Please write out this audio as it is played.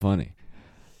Funny.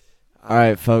 All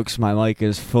right, folks, my mic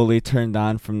is fully turned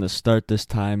on from the start this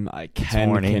time. I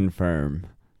can confirm.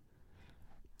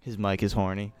 His mic is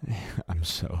horny.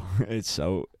 It's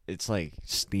like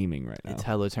steaming right now. It's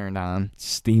hella turned on. It's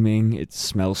steaming. It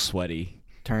smells sweaty.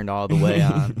 Turned all the way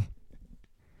on.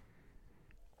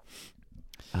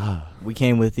 We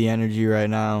came with the energy right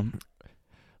now.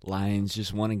 Lions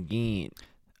just won again.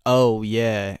 Oh,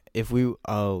 yeah. Shit.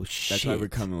 That's why we're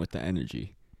coming with the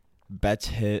energy. Bets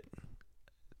hit.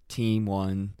 Team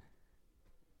won.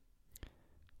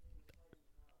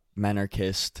 Men are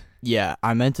kissed. Yeah,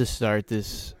 I meant to start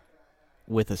this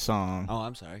with a song. Oh,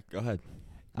 I'm sorry. Go ahead.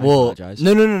 I apologize.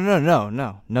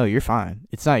 No, you're fine.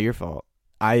 It's not your fault.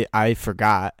 I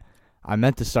forgot. I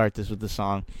meant to start this with a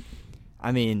song.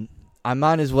 I mean, I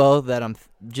might as well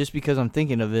just because I'm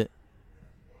thinking of it.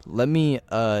 Let me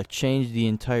change the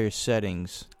entire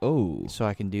settings. Oh. So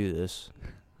I can do this.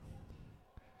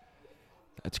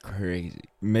 That's crazy.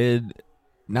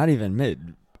 Not even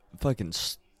mid. Fucking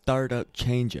startup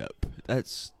change up.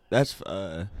 That's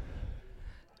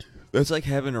like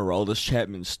having a Aroldis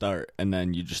Chapman start and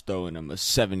then you just throwing him a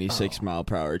 76 mile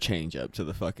per hour change up to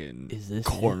the fucking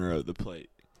corner of the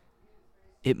plate.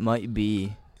 It might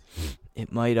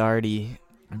already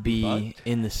be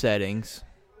in the settings,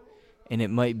 and it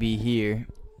might be here.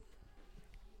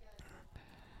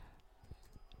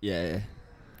 Yeah.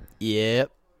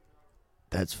 Yep.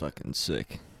 That's fucking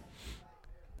sick.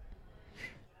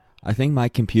 I think my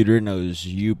computer knows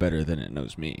you better than it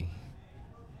knows me.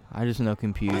 I just know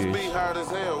computers. This beat hard as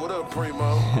hell. What up,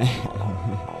 Primo?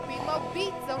 Primo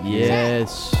beats on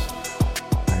Yes.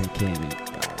 I can't even.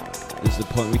 Is the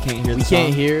point we can't hear the We song?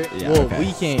 can't hear it. Yeah, Well, okay.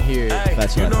 we can't hear it. Hey,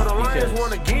 That's you what I know the thought. Lions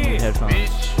won again, Headphones.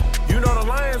 bitch. You know the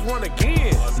Lions won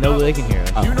again. No, they can hear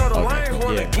us. Oh, You know the okay, Lions cool.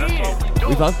 won Yeah. again.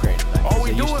 We've upgraded that. All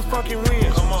we do is fucking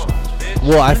win. Come on.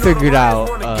 Well, I You know the figured Lions out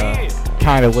won again.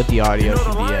 kind of what the audio You know should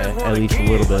the be Lions won at least a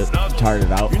again. little bit. Tired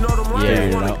it out. You know the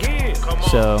Lions Yeah. won again. Come on.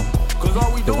 So, 'Cause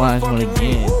all we the do is Lions won fucking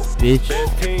again, win. bitch.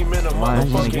 Best team in the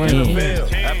Lions won motherfucking again.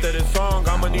 NFL. After this song,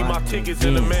 I'ma need my tickets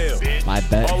in the mail. My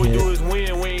bet All we do hit. is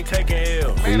win, we ain't taking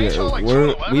L.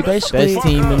 We basically Best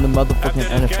team in the motherfucking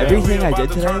NFL. Everything I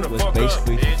did today was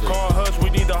basically Call Hush, we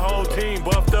need the whole team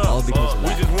buffed up. all because of We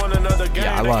that. just won another game.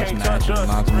 Yeah, I they lost can't massive touch us.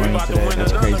 amounts of We money about to today. win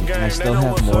That's another crazy. game. And I still They know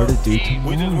have what's more to up. do We just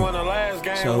tomorrow. won the last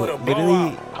game So with a literally,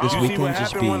 blowout. this You see weekend what just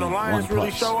happened be when the Lions 1+.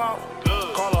 really show out?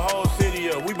 Call the whole city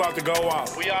up. We about to go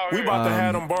out. We about to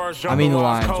have them bars I mean, the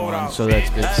Lions cold won, out. so that's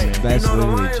good for me. That's You know the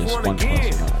literally Lions just won 1+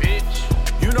 again, enough.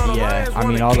 bitch. You know the Yeah, Lions I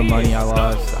won mean, all the again. money I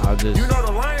lost, I'll just... You know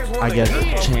the Lions won I guess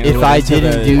again. if I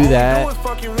didn't the- do All that, we do is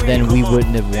fucking win. then we Come on.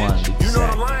 wouldn't have won. You know the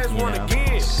Exactly. Lions You won know.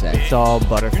 again. It's all You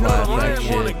butterfly know the effect Lions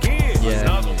won shit. again.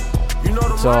 Yeah. You know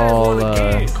the It's Lions all, won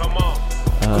again. Come on.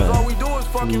 'Cause all we do is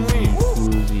fucking win.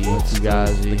 Floozy, The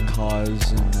Fugazi,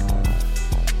 cause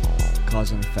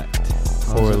and effect.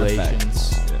 Cause Correlation. and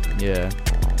effects. yeah.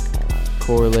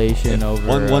 Correlation over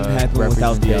One wouldn't happen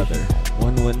without the other. representation.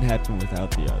 One wouldn't happen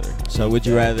without the other. So would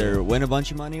you rather win a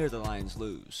bunch of money or the Lions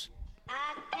lose?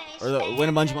 Or win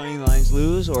a bunch of money and the Lions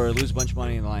lose, or lose a bunch of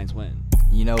money and the Lions win?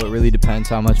 You know, it really depends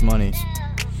how much money.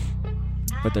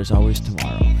 But there's always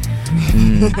tomorrow.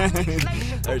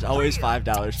 Mm. There's always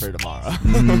 $5 for tomorrow.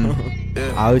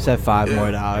 I always have $5 more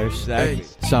Exactly.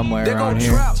 somewhere They around gon'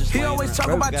 here. trap. Just He laying always around. talk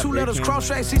Bro, about we got 2 beer letters cans cross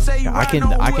right tracks. He say you I riding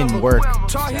can- on I can whoever. work.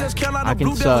 Tar Heels, Carolina I can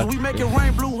Blue suck. Devils, we make it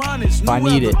rain blue hundreds. If I New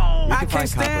need it. weather. We I can can't find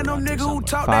stand no copper nigga who runs or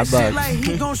talk $5 that shit like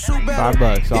he gon' shoot better.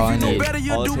 $5, all I If you need. know better,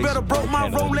 you All it do takes better. is Broke one my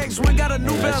can of Rolex, it. we got a new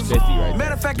That's bezel. 50 right Matter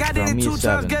there. of fact, I Just did throw it me a 2 times,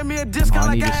 7. gave me a discount I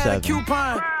like need I a had a 7.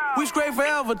 coupon. We straight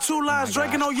forever, 2 lines,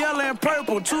 drinking on yellow and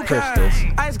purple, 2 Crystals.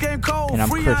 kinds. Ice game cold, And I'm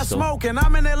free on crystal. smoking.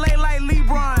 I'm in LA like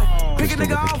LeBron. Pick a Crystal nigga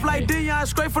with a off like K. Dion,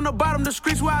 straight from the bottom, the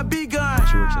streets where I begun.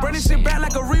 She works at Bring the this shit same back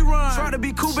like a rerun. Try to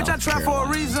be cool, bitch, I South try for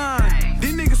a Carolina. reason.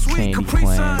 These niggas sweet, Candy Capri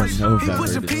Clan. Sun. From He November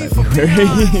pushing to P for February.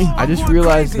 peanuts. I just I'm going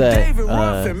realized crazy, that, David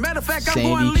Ruffin. Matter of fact, I'm Sandy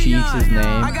going Cheeks' Leon.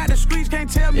 name I got the streets, can't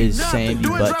tell me is nothing. Sandy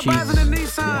Doing Butt drive-bys in the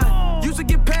Cheeks. Nissan. Used to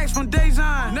get packs from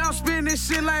Dazon. Now I'm spinning this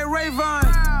shit like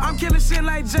Rayvon. I'm killing shit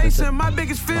like Jason. My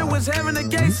biggest fear was having a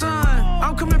gay son.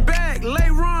 I'm coming back,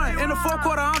 late run. In the fourth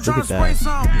quarter, I'm trying at to spray that.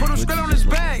 some. Put him straight on his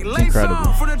back, lay incredible.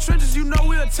 some. For the trenches, you know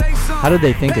we'll take some. How did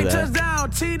they think of Big that? touchdown,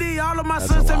 TD. All of my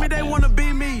That's sons a tell me lot, they man. wanna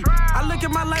be me. I look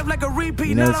at my life like a repeat.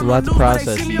 You know, Not it's a on lot the to news, but they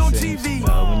process see me these on things. TV.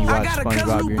 When you I watch got a SpongeBob cousin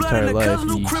your new blood entire and a life, cousin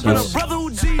new you crib see and a it. brother who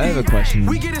GD. I have a question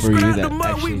We get it for straight you out that the mud,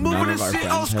 we actually moving none this of our shit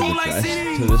friends old school have like addressed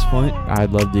CD. to this point.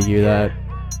 I'd love to hear that.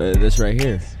 This right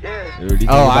here. What do you think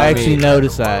Oh, about I actually me?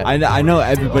 noticed that. I know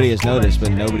everybody has noticed,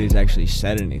 but nobody's actually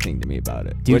said anything to me about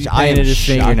it. Dude which I am painted his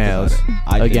shocked fingernails about it.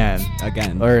 I did. again.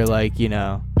 Again. Or, like, you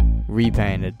know,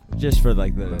 repainted. Just for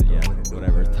like the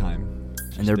whatever time.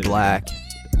 And they're black.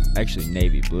 Actually,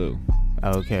 navy blue.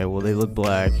 Okay, well, they look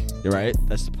black. You're right.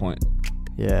 That's the point.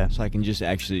 Yeah. So I can just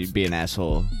actually be an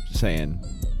asshole saying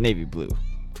navy blue.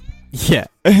 Yeah.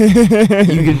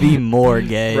 You could be more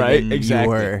gay Right? than Exactly. you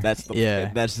were. That's the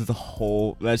yeah. That's the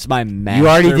whole. That's my master. You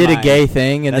already did a mind. gay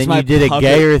thing, and That's then my you did a puppet-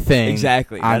 gayer thing.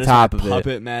 Exactly. On That is top my of it.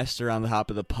 puppet master on the top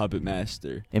of the puppet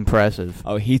master. Impressive.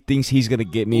 Oh, he thinks he's gonna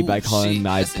get me by calling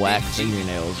my black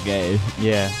fingernails gay.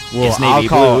 Yeah. Well, It's navy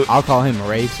blue. I'll call him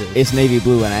racist. It's navy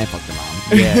blue, and I fucked him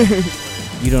on. Yeah.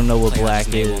 You don't know what black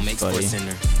is, buddy.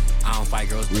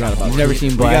 We got about You've never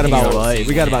seen black in your life.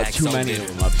 We got about too many of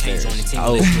them upstairs.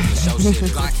 Oh.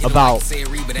 About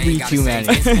 3 too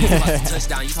many. How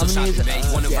many is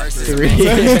it? 3.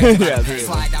 Yeah, 3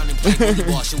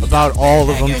 of them. About all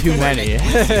of them too many.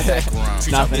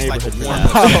 It's not the neighborhood for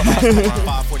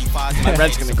that. My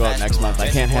rent's gonna go up next month. I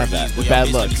can't have that. With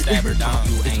bad luck. It's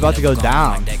about to go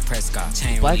down.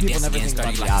 Black people never think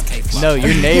about the optics. No,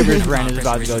 your neighbor's rent is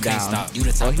about to go down. Well,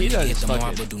 he does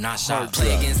fucking hard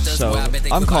drugs. So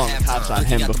I'm calling the cops on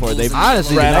him before they.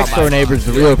 Honestly, the rat out next my door neighbor's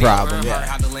the real problem.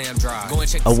 Yeah.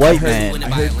 A white man. I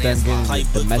heard them getting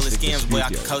domestic dispute the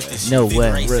other day. No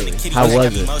way. Really? How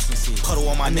was it? I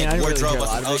mean, I didn't really hear a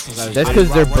lot of it because I was. That's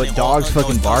because their dogs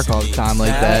fucking bark all the time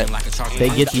like that. They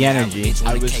get the energy.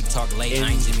 I was in like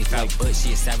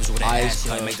eyes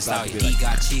closed, about to be like,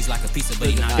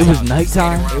 It was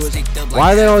nighttime?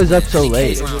 Why are they always up so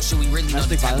late?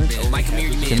 domestic violence.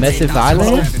 Domestic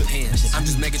violence?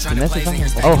 Domestic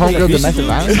violence? Oh, homegirl domestic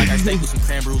violence?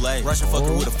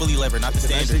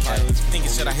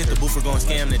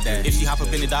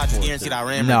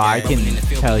 No, I can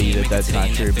tell you that that's not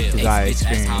true because I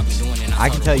experienced. I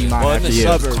can tell you mine Well, in after the you.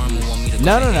 suburbs.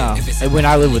 No. When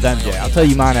I live with MJ, I'll tell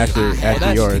you mine after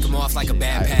yours.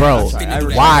 Bro,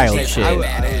 wild shit.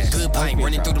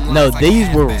 No, these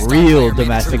were real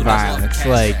domestic violence.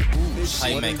 Like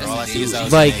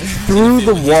through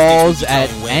the walls at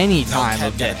any time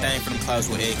of day.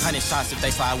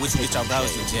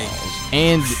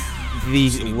 And the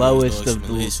lowest of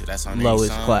the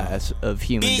lowest class of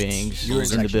human beings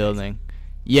in the building.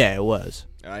 Yeah, it was.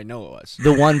 I know it was.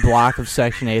 The one block of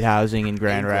Section 8 housing in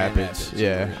Grand Rapids.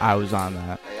 Yeah, I was on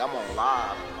that. Hey, I'm on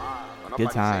live.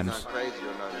 Good times. Nothing crazy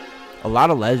or nothing. A lot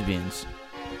of lesbians.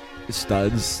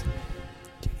 Studs.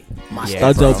 Yeah,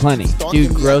 Studs bro. are plenty.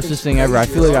 Dude, grossest thing ever. I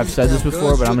feel like I've said this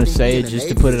before, but I'm gonna say it just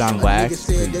to put it on wax.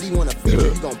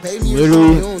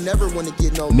 Literally,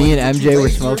 me and MJ were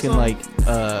smoking like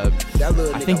I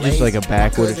think just like a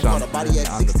backwood or something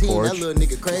on the porch,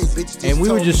 and we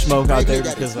would just smoke out there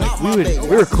because like we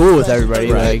were cool with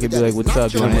everybody. Like it'd be like, "What's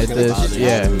up? You wanna hit this?"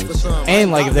 Yeah.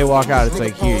 And like if they walk out, it's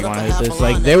like, "Here, you wanna hit this?"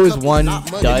 Like there was one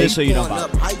dyke. Just so you don't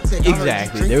bother.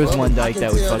 Exactly. There was one dyke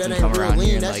that would fucking come around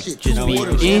here and like just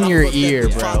be in your ear,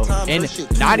 bro. And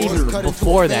not even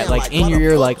before that, like in your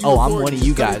ear, like, "Oh, I'm one of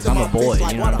you guys. I'm a boy."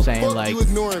 You know what I'm saying? Like,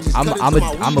 I'm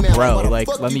a bro. Like,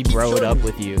 let me bro it up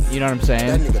with you. You know what I'm saying?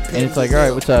 And it's like, all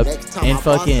right, what's up? And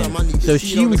fucking, so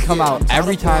she would come out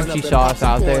every time she saw us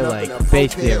out there, like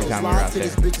basically every time we were out there.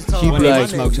 She'd be like,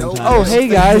 "Oh, hey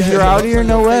guys, you're out here?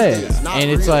 No way." And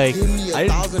it's like, I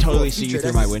didn't totally see you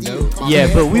through my window. yeah,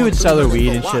 but we would sell her weed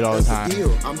and shit all the time.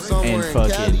 And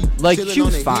fucking, like, she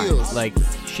was fine. Like,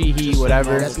 he,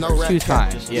 whatever. She was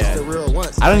fine. Yeah.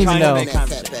 I don't even know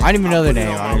their name.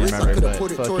 I don't remember, but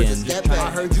fucking.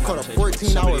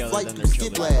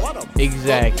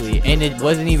 Exactly. And it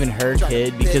wasn't even her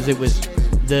kid because it was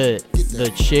the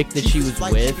chick that she was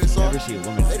with. Never see a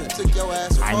woman.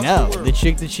 I know. The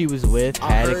chick that she was with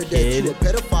had a kid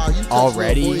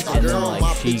already, and then like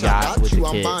she got with the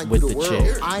kid, with the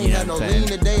chick. You know what I'm saying?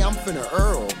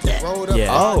 Yeah.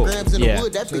 Oh. Yeah.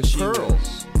 So she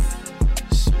was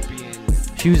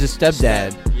She was a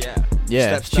stepdad. Yeah.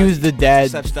 Yeah. Step She was the dad.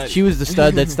 Step-studdy. She was the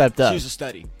stud that stepped up. She was a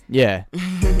study. Yeah.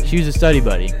 She was a study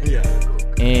buddy. Yeah.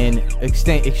 And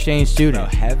exchange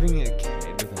student. Having a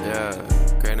kid with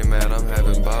Yeah, Granny man, I'm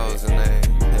having balls and they.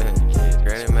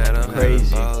 Granny man, I'm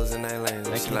Crazy. having balls and they lane.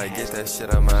 She like, get that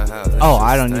shit out my house. That Oh, shit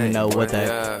I don't stink. even know what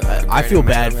that. Yeah, I feel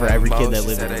Granny bad man, for I'm every having kid that balls.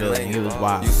 lived She in the said building. they It was lane.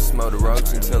 wild. You smoke the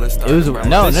ropes until it It started was burning.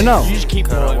 no. You just keep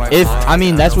blowing. If I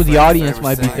mean that's what the audience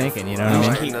might be thinking, you know what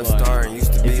I mean?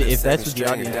 If If that's what the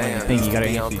audience might be thinking, you gotta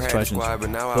answer these questions. But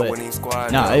no,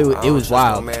 no, it was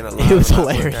wild. It was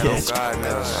hilarious.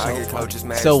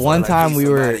 So one time we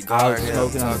were out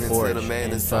smoking on the porch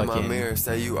and fucking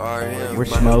we're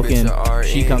smoking.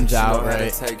 She comes out, right,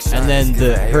 and then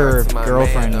her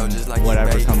girlfriend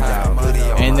whatever comes out,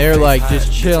 and they're like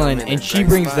just chilling, and she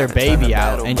brings their baby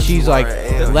out, and she's like,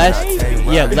 let's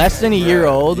yeah, less than a year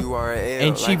old, URL,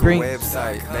 and she like a brings,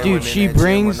 website. They dude, went she in that gym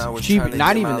brings, when I was she trying to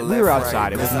not get my even, we were left outside,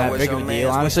 right. it wasn't Now that what's big of a your deal,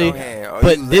 man's, honestly. what's your hand? Oh,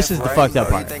 But you this left is the right? fucked up Oh,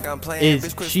 you part. think I'm playing? Is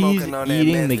Bitch, quit she's smoking on that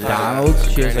eating meth.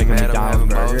 McDonald's? She has like a Granny, mad, I'm McDonald's having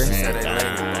balls. burger. She said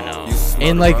they label. You smoke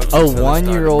And like roaches a till it started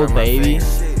 1-year-old burn my baby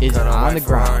fingers. is Got a on white the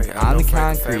ground, Ferrari, I on know the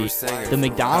Frank concrete. favorite singer. The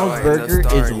McDonald's Oh, ain't no burger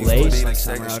star, is you laced. like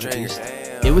second stringers.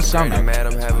 It was Granny summer. mad,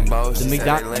 I'm having balls. The She said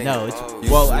McDonald's, they no, label. it's,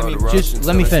 You well, I smoke mean, roaches just till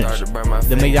let me it finish. started burn my The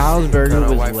fingers. McDonald's burger Got a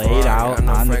was white laid Ferrari, out I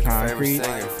know on the Frank favorite concrete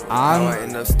singer. on Oh,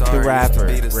 ain't no star, the used to rapper,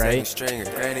 be the second right? stringer.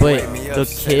 Granny But wake me up, the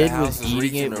she said kid house was was eating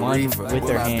reaching it a one reefer. with their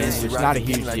Well, I hands, bet which you is not a rockin'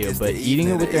 huge like deal, it's but the eating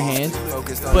it with their evening. hands,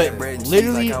 Focused on but that bread and cheese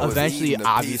literally, like I was eventually, eating a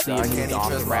obviously, pizza. it I moved can't off the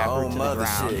trust my rapper own to the mother,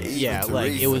 ground. shit, Yeah, even like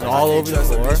Teresa. it was I all can't over the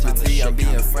trust a floor. bitch with tea, I'm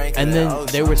being frank And in then the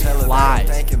ocean. there was I'm telling flies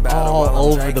her, thinking about her while I'm all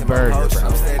over drinking the my burger, potion. bro.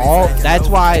 I'm steady All drinking that's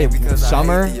Oakland why because I hate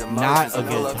summer the emotions. not a Pull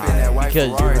good up in that time white because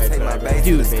Ferrari, take my baby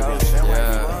dude, to the coast.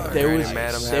 there Granny was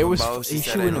mad, I'm there having was balls. she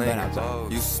said wouldn't have they been linked.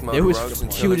 outside. You smoke There was roaches she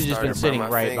until would it have just been started sitting burn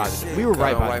my right by fingers. the we were Got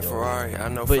right a by white the door. Ferrari, I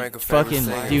know But Frank a favorite fucking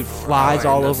singer. dude flies Oh,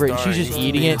 all ain't no over it. star, She's just used to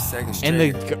eating be it, the second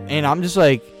and I'm just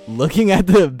like looking at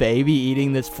the baby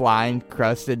eating this flying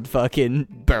crusted fucking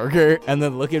burger, and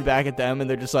then looking back at them, and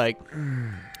they're just like,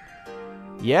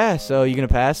 yeah. So you gonna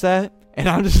pass that? And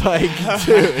I'm just like,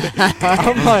 dude,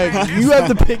 I'm like, you have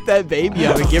to pick that baby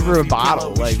up and give her a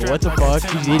bottle. Like, what the fuck?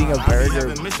 She's eating a burger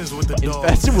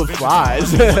infested with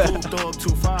flies. So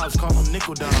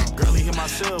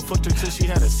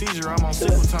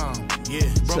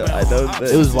I know that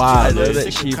It was wild, I know dude.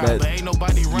 that she bet you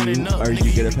are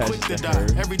you gonna pass it to her.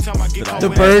 The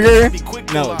burger?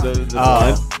 No, the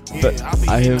Oh. one. But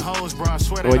I have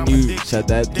when you said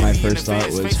that, my first thought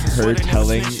was her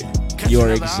telling your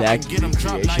exact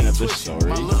recreation of the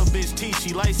story, and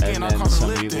then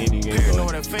somebody leaning in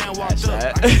going, "Pass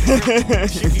that."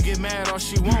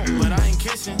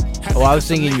 Well, I was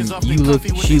thinking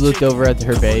she looked over at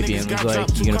her baby and was like,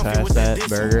 you gonna pass that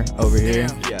burger over here?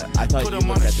 Yeah, I thought you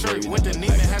looked at the baby and then looked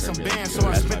back at her baby. So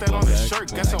I spit that on the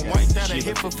shirt. Got some white that I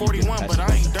hit for 41, but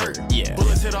I ain't dirt. Yeah.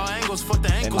 Bullets hit all angles, fuck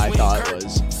the ankles. And my thought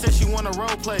was, Said she wanna role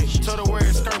play. Told her wear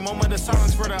a skirt. Moment of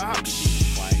silence for the op.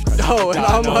 Oh, and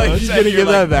I'm like, you gonna give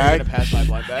that back? Gonna pass my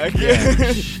blunt back.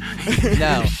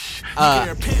 No.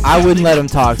 I wouldn't let him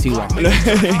talk too long.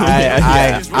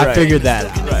 I figured that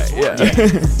out. Right, yeah.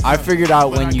 I figured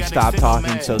out when you stop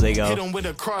talking, so they go,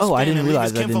 oh, I didn't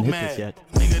realize I didn't hit this yet.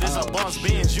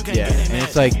 Yeah, and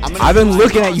it's like, I've been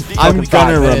looking at you I'm fucking 5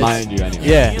 gonna minutes. remind you anyway.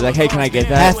 Yeah. Like, hey, can I get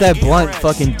Half that? that blunt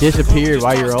fucking disappeared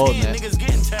while you're holding it.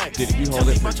 Dude, if you hold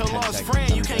it for 10 seconds, I'm like,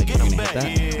 you gonna hit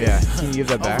that? Yeah. Can you give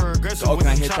that back? Oh, can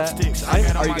I hit that?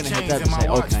 Are you gonna hit that to say,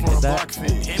 oh, can I hit that?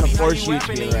 To force you to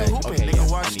be like, okay, yeah, I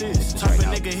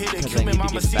need to hit this right now. Because I need to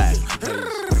get it back.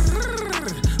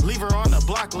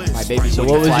 Because my baby's So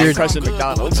what was your crusted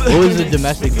McDonald's? What was the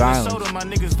domestic violence? All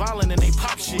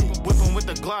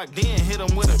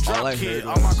I heard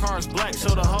All my cars black,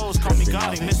 so the hoes call me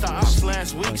Gotti. Missed the ops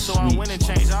last week, so I went and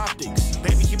changed optics.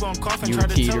 Baby keep on coughing, You try were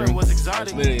to tell her teetering. what's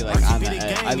exotic. Literally, like, on the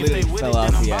edge. I literally fell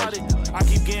off the edge. I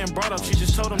keep getting brought up, she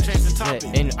just told him change the topic.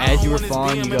 And as you were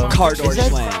falling, you go, Car door is that-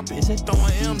 slam. Is that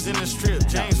Throwing M's in the strip,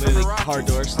 James for literally the Rockets. car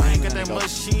door I slam ain't got and that I go,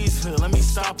 much cheese, let me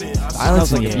stop it. Violence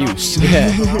Sounds like in the abuse.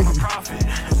 Yeah. I'm a prophet,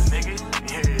 nigga.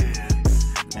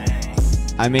 Yeah.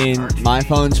 I mean, my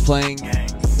phone's playing.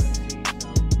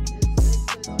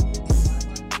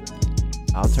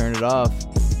 I'll turn it off.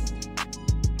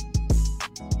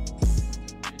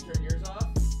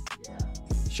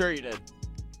 Sure you did.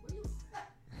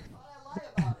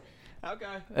 Okay.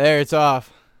 There, it's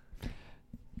off.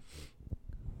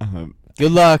 Um,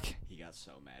 Good luck. he got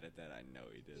so mad at that. I know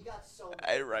he did.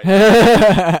 Right.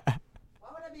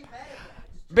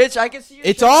 Bitch, I can see you.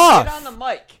 It's shut up. off. Get on the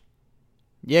mic.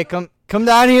 Yeah, come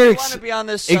down here. I want to be on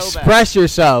this so Express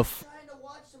yourself. bad.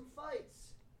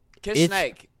 Kiss it's-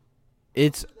 Snake.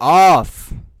 It's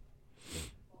off.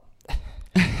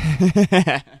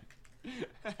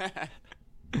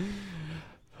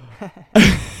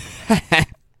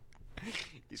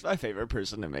 He's my favorite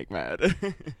person to make mad.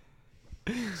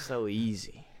 So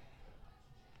easy.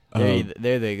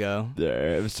 There they go.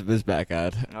 There, it was back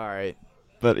at. All right.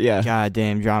 But yeah,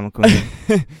 Goddamn drama queen.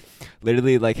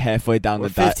 literally like halfway down We're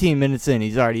the dot. 15 minutes in.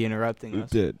 He's already interrupting us.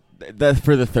 Dude, that's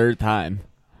for the third time.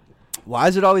 Why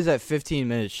is it always at 15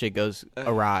 minutes shit goes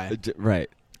awry? Right.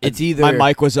 It's either My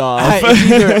mic was off.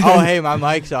 it's either, oh hey, my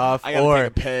mic's off, I gotta or take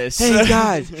a piss. hey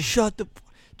guys,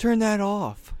 turn that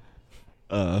off.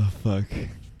 Fuck.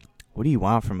 What do you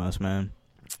want from us, man?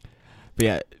 But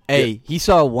yeah. Hey, he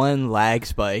saw one lag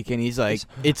spike and he's like,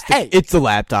 it's Hey. the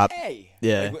laptop. Hey.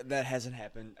 Yeah. Like, that hasn't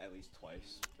happened at least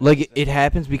twice. Like it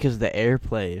happens because the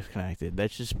AirPlay is connected.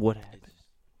 That's just what happens.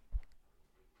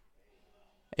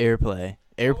 Airplay.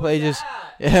 Airplay just.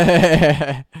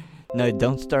 No,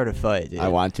 don't start a fight, dude. I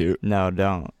want to. No,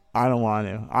 don't. I don't want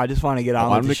to. I just want to get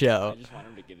on with the show.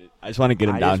 I just want to get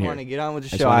him down I just here. want to get on with the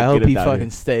I just show. wanna I get hope him he down fucking here.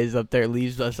 stays up there,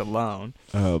 leaves us alone.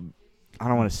 I don't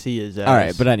want to see his ass. All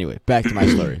right, but anyway, back to my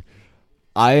story.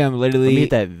 I am literally. Let me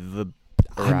get that.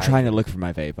 I'm trying to look for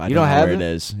my vape. I You don't don't know have where it?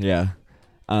 it is. Yeah.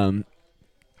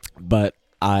 But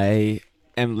I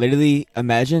am literally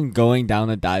imagine going down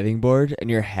a diving board and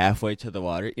you're halfway to the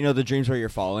water. You know the dreams where you're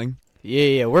falling.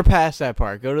 Yeah, we're past that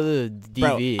part. Go to the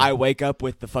DV. Bro, I wake up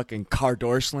with the fucking car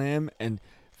door slam and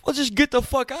we'll just get the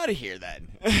fuck out of here then.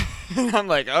 And I'm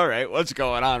like, all right, what's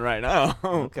going on right now?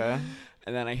 Okay.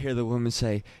 And then I hear the woman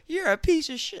say, "You're a piece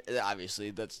of shit."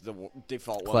 Obviously, that's the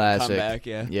default woman Classic. comeback.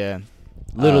 Yeah. Yeah.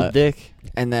 Little dick.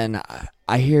 And then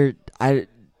I hear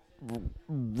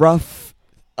rough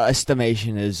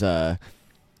estimation is I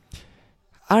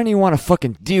don't even want to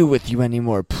fucking deal with you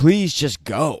anymore. Please just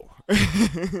go.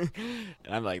 And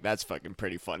I'm like, that's fucking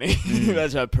pretty funny.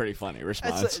 That's a pretty funny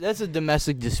response. That's a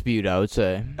domestic dispute, I would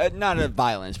say. Not a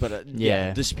violence, but a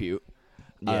dispute.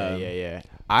 Yeah.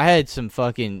 I had some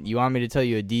fucking. You want me to tell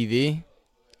you a DV?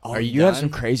 Oh, Are you have done? some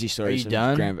crazy stories. Are you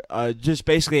done? Just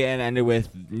basically, it ended with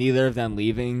neither of them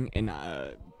leaving, and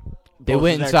They both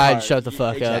went of their inside, cars- shut the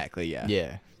fuck up. Exactly. Yeah.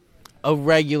 Yeah. A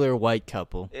regular white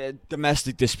couple.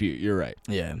 Domestic dispute. You're right.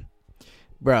 Yeah.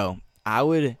 Bro, I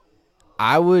would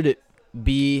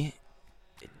be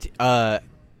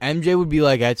MJ would be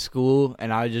like at school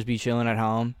and I would just be chilling at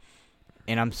home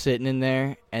and I'm sitting in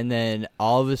there and then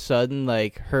all of a sudden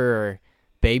like her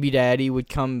baby daddy would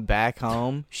come back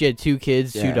home. She had 2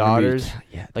 kids, 2 daughters,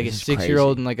 like a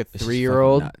 6-year-old and like a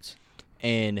 3-year-old.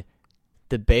 And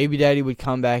the baby daddy would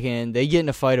come back in. They get in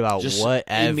a fight about Just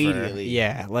whatever. immediately.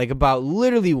 Yeah, like about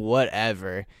literally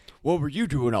whatever. What were you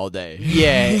doing all day?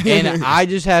 Yeah, and I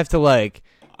just have to like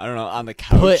I don't know, on the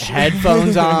couch. put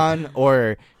headphones on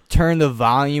or turn the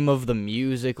volume of the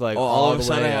music like all of the a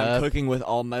sudden way I'm up. cooking with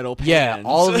all metal pans. Yeah,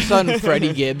 all of a sudden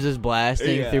Freddie Gibbs is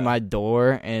blasting Yeah. through my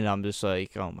door, and I'm just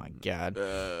like, oh my god.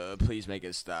 Please make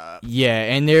it stop. Yeah,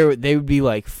 and they would be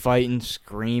like fighting,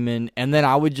 screaming, and then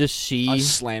I would just see. A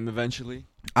slam eventually.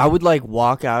 I would like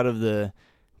walk out of the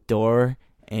door,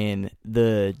 and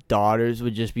the daughters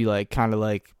would just be like kind of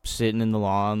like sitting in the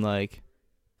lawn, like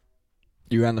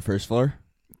You were on the first floor?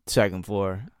 second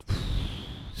floor.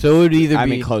 So it would either I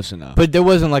be mean, close enough. But there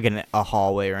wasn't like a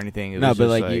hallway or anything. It no, was but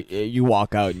just like you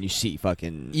walk out and you see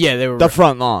fucking they were the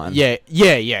front lawn. Yeah,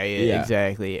 Yeah.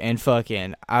 exactly. And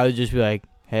fucking, I would just be like,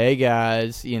 "Hey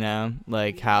guys, you know,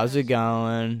 like, how's it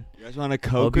going? You guys want to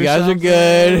coke? Hope or you guys something? are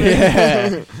good.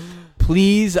 Yeah.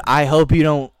 Please, I hope you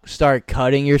don't start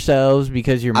cutting yourselves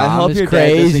because your I mom hope is your dad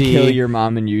doesn't crazy. kill your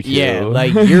mom and you too. Yeah,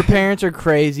 like your parents are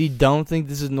crazy. Don't think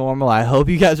this is normal. I hope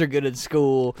you guys are good at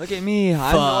school. Look at me.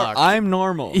 Fuck. I'm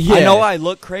normal. Yeah. I know I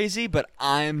look crazy, but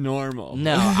I'm normal.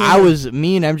 No,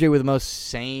 me and MJ were the most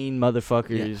sane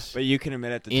motherfuckers. But you can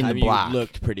admit at the In the time you block.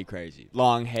 looked pretty crazy.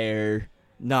 Long hair.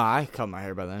 No, I cut my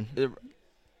hair by then.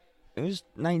 It was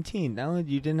 19. Now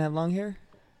you didn't have long hair?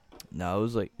 No, it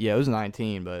was like, it was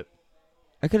 19, but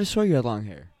I could have swore you had long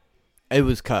hair. it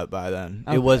was cut by then.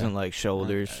 Okay. It wasn't like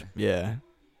shoulders. Okay. Yeah.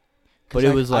 But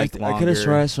it was like I could have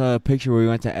swore longer. I saw a picture where we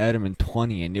went to Adam in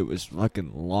 20 and it was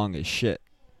fucking long as shit.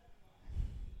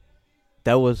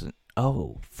 That wasn't.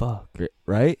 Oh, fuck.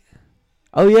 Right?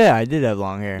 Oh, yeah, I did have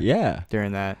long hair Yeah.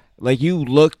 during that. Like you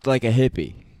looked like a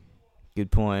hippie. Good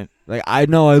point. Like I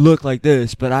know I look like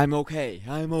this, but I'm okay.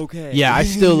 I'm okay. Yeah, I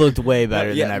still looked way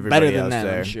better Yeah, than everybody better than else them,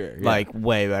 there. I'm sure, yeah. Like,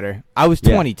 way better. I was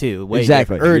Yeah. 22. Way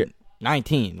Exactly. different. Or Yeah.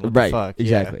 19. What Right. the fuck? Yeah.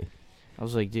 Exactly. I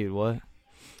was like, dude, what?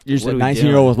 You're just What a are we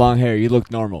 19-year-old doing? with long hair. You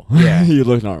look normal. Yeah. You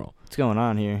look normal. What's going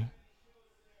on here?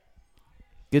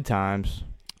 Good times.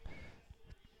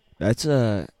 That's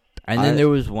And then there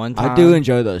was one time. I do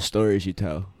enjoy those stories you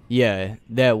tell. Yeah,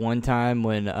 that one time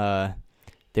when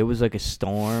there was like a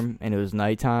storm and it was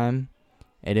nighttime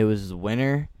and it was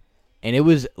winter and it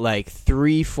was like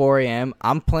 3, 4 a.m.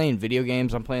 I'm playing video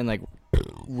games. I'm playing like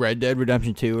Red Dead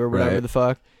Redemption 2 or whatever Right. the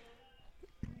fuck.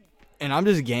 And I'm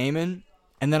just gaming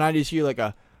and then I just hear like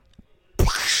a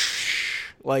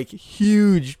like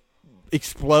huge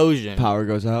explosion. Power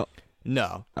goes out.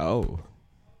 No. Oh.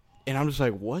 And I'm just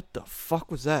like, what the fuck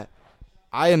was that?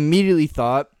 I immediately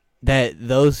thought that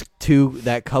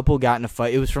that couple got in a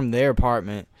fight. It was from their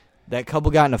apartment. That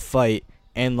couple got in a fight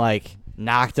and, like,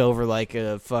 knocked over, like,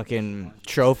 a fucking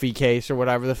trophy case or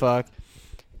whatever the fuck.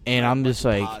 And I'm just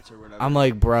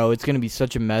like, bro, it's going to be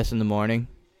such a mess in the morning.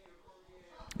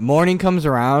 Morning comes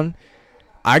around.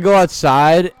 I go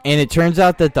outside, and it turns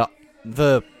out that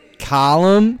the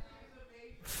column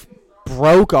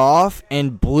broke off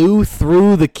and blew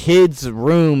through the kids'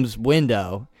 room's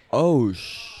window, Oh,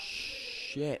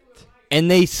 shit. and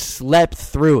they slept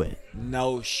through it.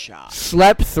 No shot.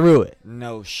 Slept through it.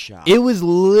 No shot. It was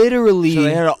literally So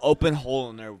they had an open hole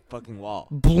in their fucking wall.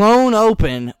 blown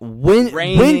open.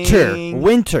 Raining.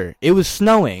 Winter. It was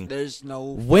snowing. There's no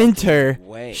Winter. fucking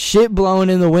way. Shit blowing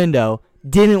in the window.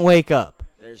 Didn't wake up.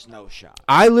 There's no shot.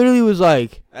 I literally was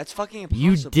like, That's fucking impossible.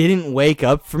 you didn't wake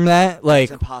up from that? Like,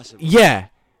 It's impossible. yeah.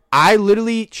 I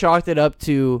literally chalked it up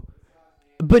to,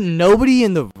 but nobody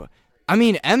in the, I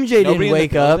mean, MJ Nobody didn't in the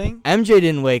wake up. building? MJ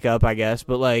didn't wake up, I guess,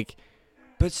 but like,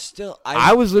 But still,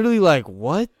 I was literally like,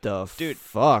 what the Dude.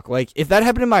 fuck? Like, if that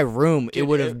happened in my room, it Dude,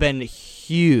 would have been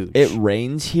huge. It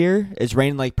rains here. It's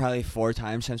rained like probably 4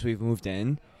 times since we've moved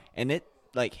in, and it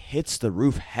like hits the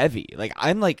roof heavy. Like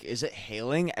I'm like, is it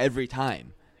hailing every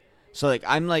time? So like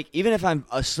I'm like, even if I'm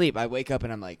asleep, I wake up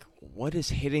and I'm like, what is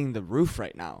hitting the roof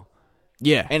right now?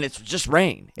 Yeah. And it's just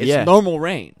rain. It's Yeah. normal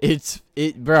rain.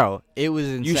 Bro, it was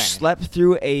insane. You slept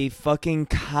through a fucking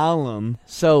column.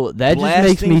 So that just makes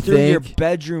blasting me through your think,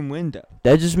 bedroom window.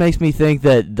 that just makes me think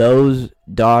that those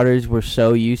daughters were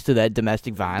so used to that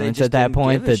domestic violence just at that didn't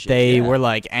point give a that shit, they yeah. were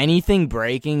like, anything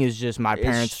breaking is just my It's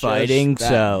parents just fighting, that,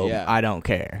 so yeah. I don't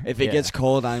care. If it Yeah. gets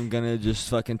cold, I'm gonna just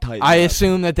fucking tighten. I up.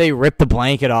 assume that they ripped the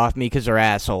blanket off me because they're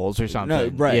assholes or something. No,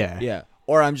 right? Yeah. Yeah.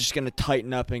 Or I'm just gonna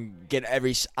tighten up and get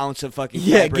every ounce of fucking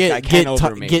Yeah, fabric I can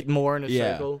over me. get more in a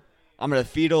Yeah. circle. I'm gonna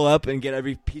fetal up and get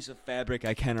every piece of fabric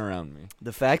I can around me.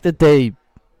 The fact that they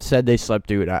said they slept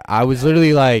through it, I was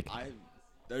literally like,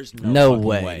 There's No no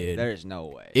fucking way, dude. There's no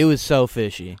way. it was so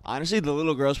fishy. Honestly, the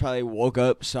little girls probably woke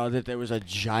up, saw that there was a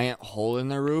giant hole in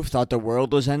their roof, thought the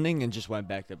world was ending, and just went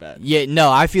back to bed. Yeah, no,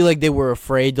 I feel like they were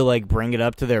afraid to like bring it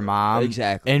up to their mom.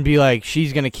 Exactly. And be like,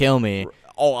 she's gonna kill me.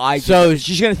 Oh, So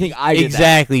she's gonna think I did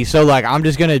Exactly. So like, I'm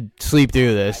just gonna sleep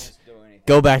through this. that.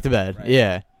 Go back to bed. Right.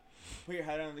 Yeah. Put your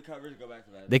head under the covers, go back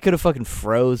to bed. They could have fucking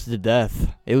froze to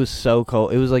death. It was so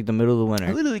cold. It was like the middle of the I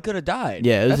winter. literally could have died.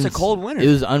 Yeah, it was that's a cold winter. It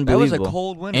was That unbelievable. was a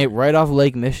cold winter. And right off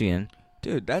Lake Michigan.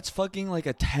 Dude, that's fucking like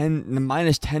a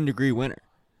minus 10 degree winter.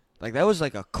 Like that was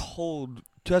like a cold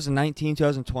 2019,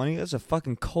 2020. That's a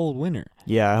fucking cold winter.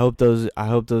 Yeah, I hope those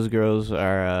girls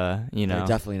are They're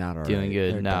definitely not alright. doing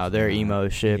good. No, definitely they're not emo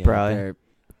alright. shit Yeah, probably. They're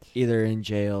either in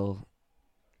jail.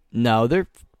 No,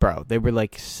 they were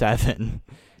like 7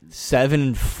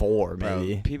 and 4 Bro,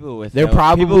 maybe. people with They're people with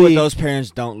probably- those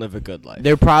parents don't live a good life.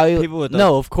 They're probably people with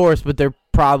no, of course, but they're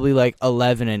probably like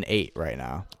 11 and 8 right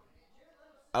now.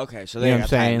 Okay, so You they know got what I'm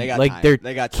time. saying? They got Like, time. they're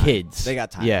they got time. kids. They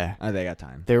got time. Yeah. They got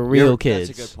time. They're real You're- kids.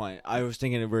 That's a good point. I was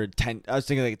thinking we're 10. I was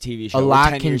thinking like a TV show. A We're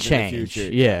lot 10 can years in the change.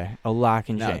 future. Yeah, a lot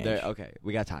can No, change. okay.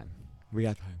 We got time. We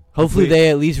got time. Hopefully they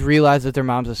at least realize that their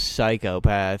mom's a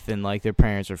psychopath and like their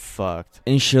parents are fucked.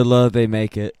 Inshallah they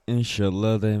make it.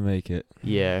 Inshallah they make it.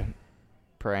 Yeah.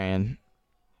 Praying.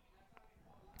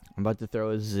 I'm about to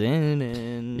throw a Zin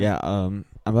in. Yeah, I'm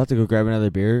about to go grab another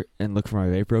beer and look for my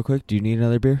vape real quick. Do you need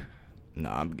another beer? No,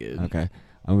 I'm good. Okay.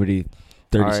 I'm going to need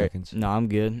 30 All right. seconds. No, I'm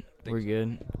good. We're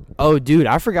good. Oh, dude,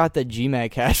 I forgot that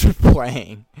GMAT Cash was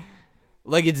playing.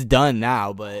 Like, it's done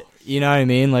now, but you know what I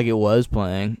mean? Like, it was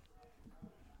playing.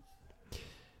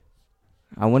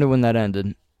 I wonder when that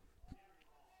ended.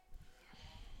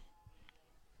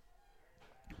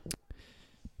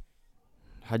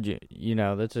 How'd you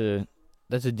know, that's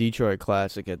a Detroit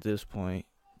classic at this point.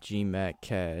 GMAT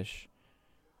Cash.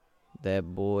 That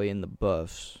boy in the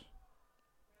Buffs.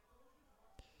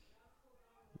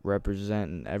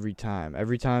 Representing every time.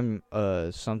 Every time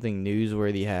something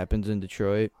newsworthy happens in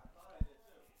Detroit,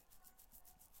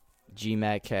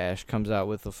 GMAT Cash comes out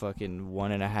with a fucking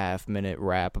 1.5 minute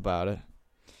rap about it.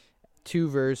 2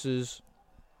 verses,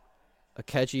 a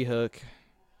catchy hook,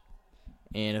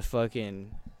 and a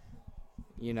fucking,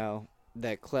 you know,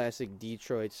 that classic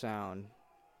Detroit sound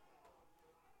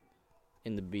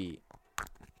in the beat.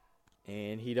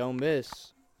 And he don't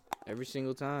miss. Every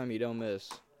single time he don't miss.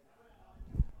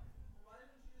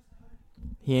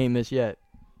 He ain't missed yet.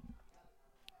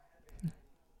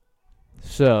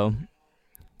 So,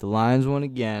 the Lions won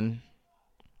again.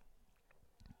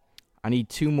 I need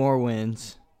 2 more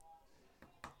wins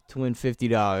to win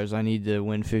 $50. I need to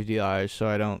win $50 so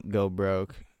I don't go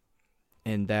broke.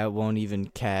 And that won't even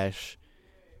cash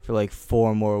for like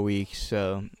 4 more weeks.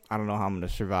 So, I don't know how I'm going to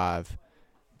survive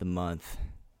the month.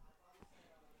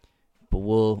 But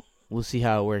we'll see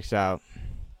how it works out.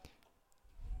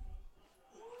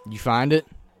 You find it?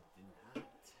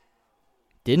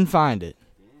 Didn't find it.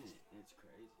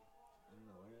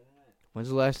 When's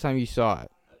the last time you saw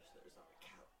it?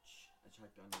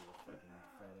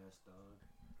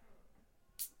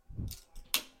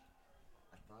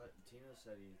 Tino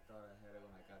said he thought I had it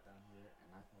when I got down here,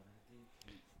 and I thought I did.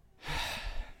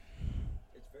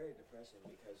 It's very depressing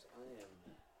because I am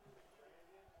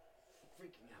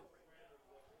freaking out right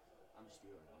now. I'm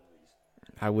stealing one of these.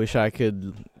 I wish I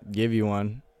could give you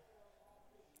one.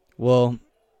 Well,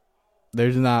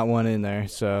 there's not one in there,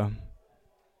 so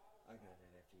I got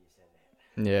it after you said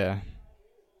that. yeah.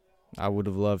 I would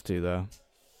have loved to, though.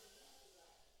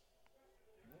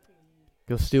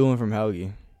 Go steal one from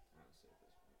Helgi.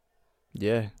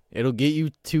 Yeah, it'll get you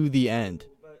to the end.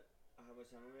 But how much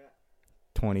time are we at?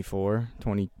 24,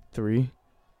 23,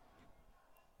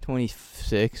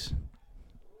 26. I can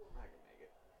make it.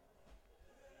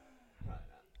 Probably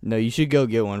not. No, you should go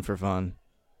get one for fun.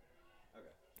 Okay.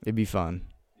 It'd be fun.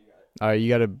 You got it. All right, you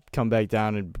got to come back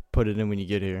down and put it in when you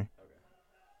get here. Okay.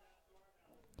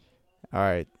 All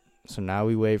right, so now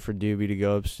we wait for Doobie to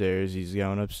go upstairs. He's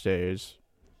going upstairs.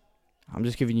 I'm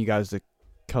just giving you guys the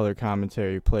color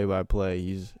commentary play-by-play.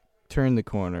 He's turned the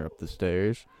corner up the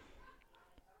stairs.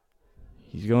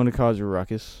 He's going to cause a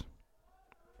ruckus,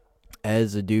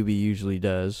 as a Doobie usually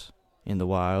does in the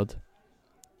wild.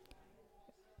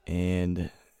 And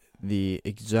the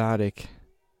exotic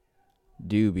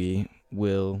Doobie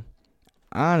will,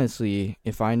 honestly,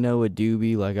 if I know a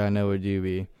Doobie like I know a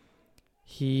Doobie,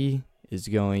 he is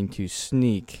going to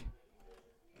sneak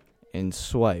and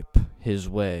swipe his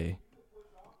way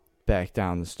back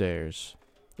down the stairs.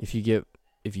 If you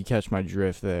catch my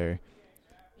drift there,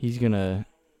 he's gonna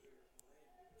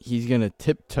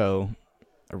tiptoe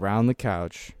around the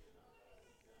couch.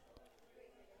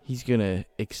 He's gonna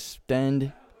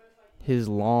extend his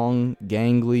long,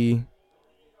 gangly,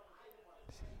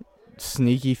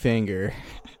 sneaky finger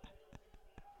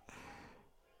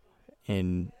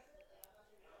and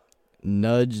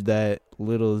nudge that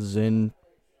little Zyn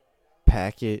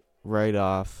packet right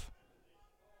off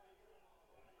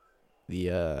the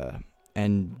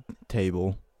end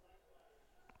table.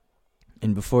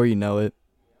 And before you know it,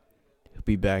 he'll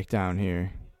be back down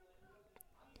here.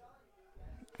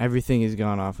 Everything has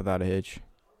gone off without a hitch.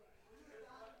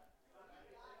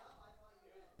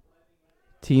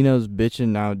 Tino's bitching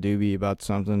now Doobie about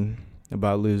something,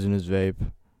 about losing his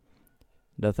vape.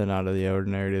 Nothing out of the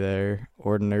ordinary there.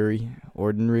 Ordinary.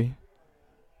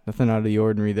 Nothing out of the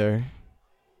ordinary there.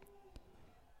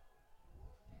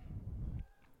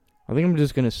 I think I'm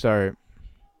just going to start.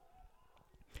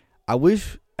 I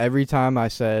wish every time I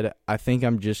said, I think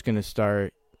I'm just going to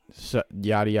start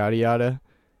yada, yada, yada.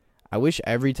 I wish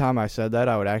every time I said that,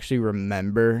 I would actually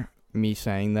remember me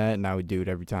saying that, and I would do it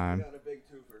every time.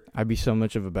 I'd be so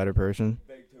much of a better person.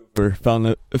 Found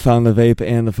the vape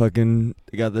and the fucking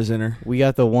got the Zinner. We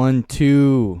got the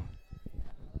 1-2.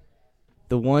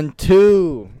 The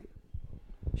 1-2.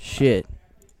 Shit.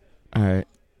 All right,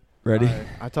 ready? All right.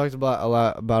 I talked about a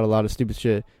lot of stupid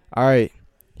shit. All right.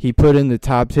 He put in the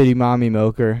top titty mommy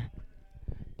milker.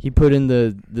 He put in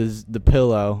the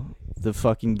pillow, the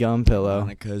fucking gum pillow.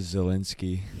 Monica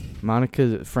Zelensky.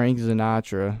 Frank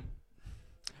Sinatra.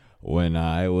 When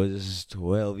I was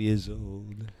 12 years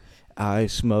old, I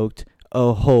smoked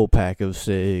a whole pack of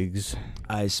cigs.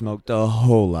 I smoked a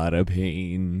whole lot of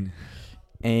pain.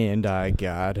 And I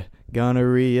got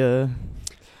gonorrhea.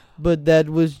 But that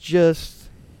was just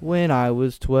when I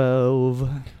was 12.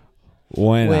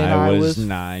 When I was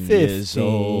 9 years 15.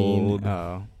 old.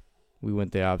 Oh, we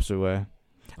went the opposite way.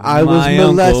 I was My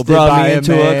molested uncle brought by me a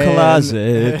into man. a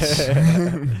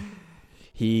closet.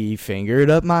 He fingered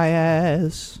up my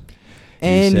ass.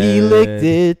 And he said, licked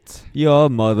it Your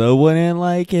mother wouldn't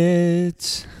like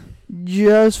it.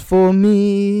 just for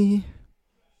me.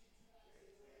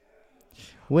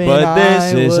 When But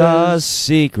this is our was-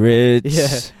 secret.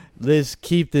 Yeah, let's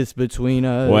keep this between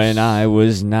us. When I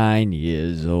was 9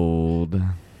 years old.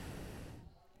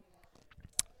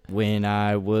 When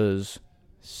I was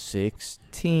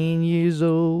 16 years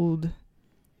old.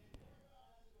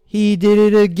 He did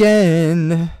it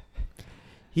again.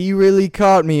 He really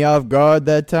caught me off guard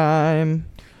that time.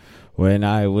 When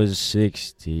I was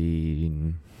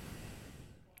 16.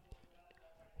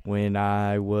 When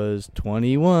I was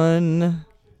 21.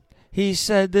 He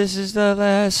said this is the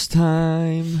last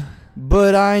time.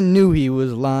 But I knew he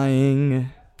was lying.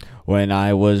 When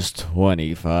I was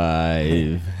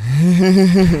 25.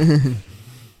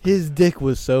 His dick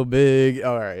was so big.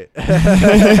 All right.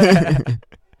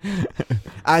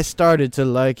 I started to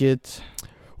like it.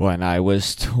 When I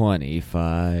was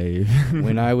 25.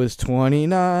 When I was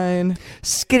 29.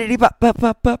 Skiddity bop bop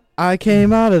bop bop. I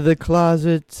came out of the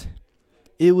closet.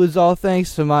 It was all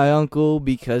thanks to my uncle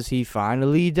because he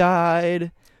finally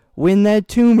died. When that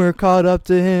tumor caught up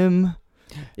to him,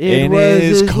 It In was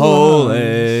his lungs.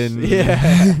 colon.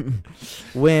 Yeah.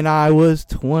 When I was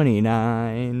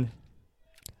 29.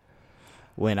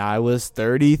 When I was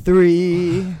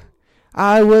 33.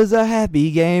 I was a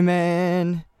happy gay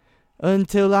man.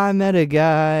 Until I met a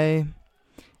guy.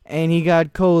 And he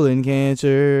got colon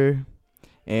cancer.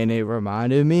 And it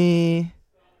reminded me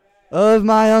of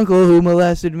my uncle who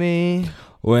molested me.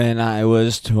 When I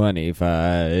was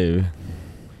 25.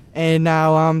 And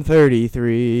now I'm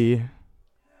 33.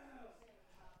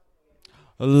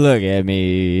 Look at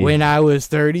me. When I was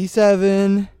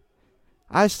 37,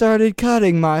 I started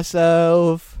cutting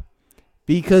myself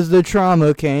because the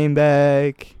trauma came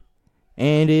back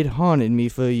and it haunted me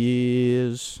for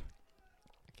years.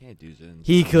 I can't do Zen.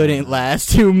 He couldn't last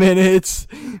 2 minutes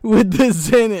with the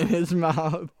Zen in his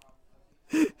mouth.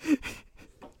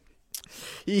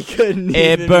 He couldn't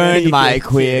It even burned make my it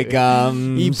queer through.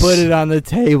 gums. He put it on the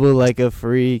table like a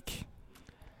freak.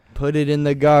 Put it in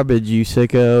the garbage, you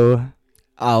sicko.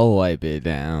 I'll wipe it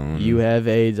down. You have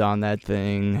AIDS on that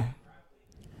thing.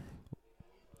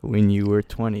 When you were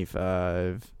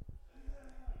 25.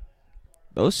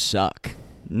 Those suck.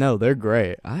 No, they're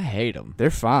great. I hate them. They're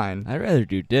fine. I'd rather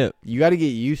do dip. You got to get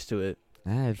used to it.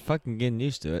 I'm fucking getting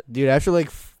used to it. Dude, after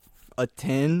like a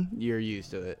 10, you're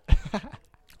used to it.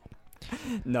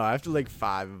 No, after like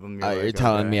 5 of them, you're You're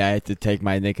telling me I have to take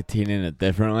my nicotine in a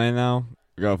different way now?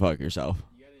 Go fuck yourself.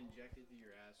 You got to inject it through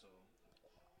your asshole.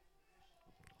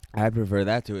 I prefer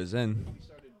that to a Zen.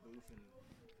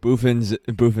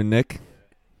 Boofing Nick.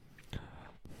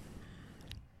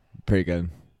 Pretty good.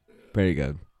 Pretty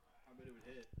good. How about it would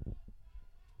hit?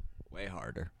 Way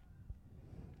harder.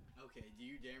 Okay, do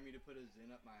you dare me to put a Zen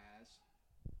up my ass?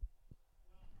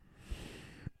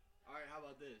 Alright, how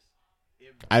about this?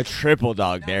 If I triple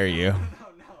dog dare you. No. I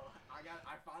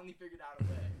finally figured out a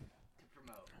way to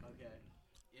promote, okay?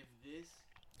 If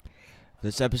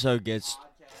This episode gets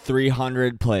podcast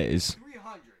 300 plays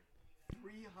 300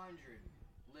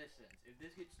 listens. If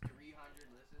this gets 300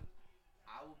 listens,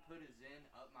 I will put a Zen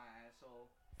up my asshole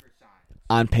for science.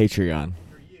 on Patreon.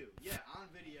 For you. Yeah, on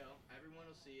video. Everyone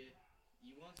will see it.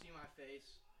 You won't see my face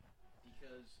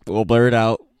because We'll blur it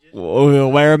out.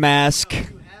 We'll wear a mask. no, you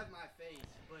have my face,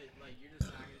 but like you're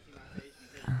just not gonna see my face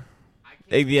because I can't.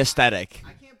 Take the aesthetic.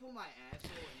 I can't pull my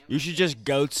asshole. And You my should face. just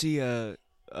go see a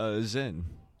Zen.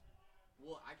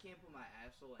 Well, I can't put my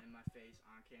asshole and my face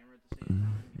on camera at the same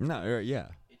time. No, yeah.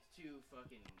 It's too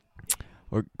fucking.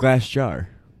 Or glass jar.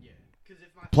 Yeah. Because if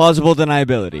my Plausible My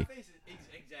deniability. face is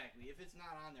exactly. If it's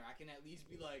not on there, I can at least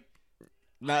be like.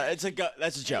 No, that's a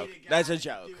that's a joke. "Hey, the That's a guy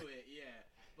joke. Do it, yeah.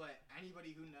 But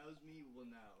anybody who knows me will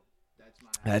know that's my.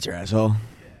 That's your asshole. Yeah.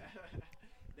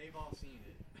 They've all seen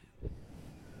it.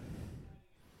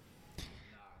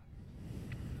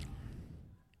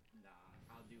 Nah,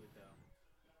 I'll do it though.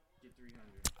 Get 300.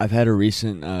 I've had a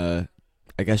recent, I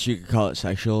guess you could call it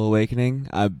sexual awakening.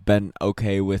 I've been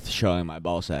okay with showing my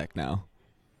ball sack now.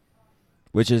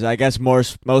 Which is, I guess,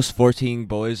 most 14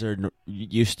 boys are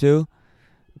used to.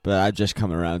 But I've just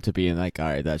come around to being like,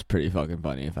 alright, that's pretty fucking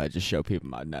funny if I just show people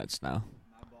my nuts now.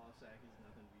 My ball sack is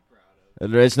nothing to be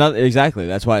proud of. It's not, exactly,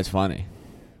 that's why it's funny.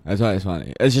 That's why it's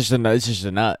funny. It's just a nut. It's just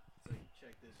a nut.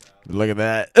 Check this out. Look at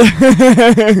that.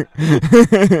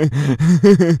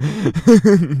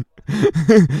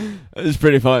 It's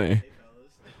pretty funny. Hey fellas.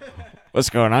 What's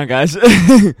going on, guys?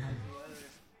 That's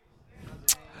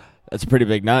a pretty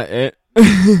big nut. Just trying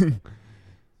to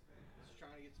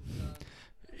get some sun.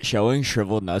 Showing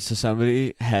shriveled nuts to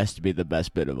somebody has to be the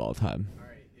best bit of all time.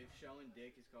 Alright, if showing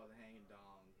dick is called a hanging dong,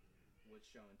 what's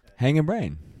showing test? Hanging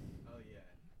brain. Oh yeah.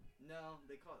 No,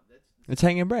 they call it that's It's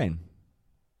hanging brain.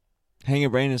 Hanging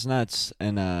brain is nuts,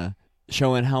 and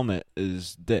showing helmet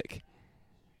is dick.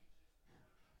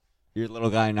 You're a little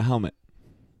guy in a helmet.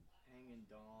 hanging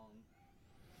dong.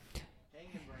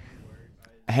 Hanging brain word.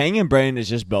 Hanging brain is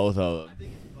just both of I them.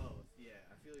 think it's both. Yeah,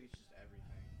 I feel like it's just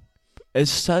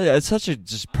everything. It's such a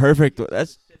just perfect.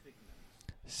 That's Specific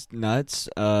nuts. nuts.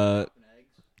 And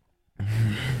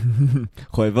eggs.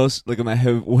 Huevos. Look at my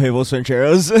huevos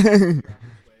rancheros. Huevos.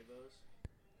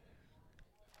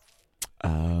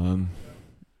 um.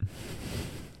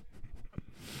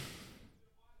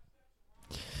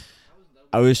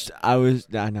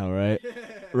 I know, right?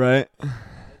 Right? That's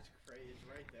crazy. It's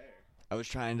right there. I was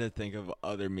trying to think of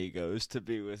other Migos to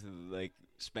be with, like,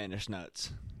 Spanish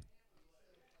nuts.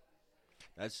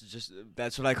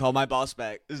 That's what I call my ball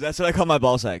sack. That's what I call my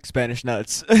ball sack. Spanish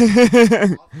nuts. Also, I was kinda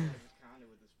with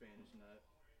the Spanish nut.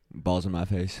 Balls in my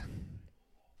face.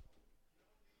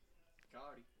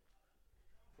 Cardi.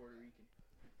 Puerto Rican.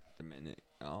 A minute.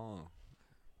 Oh.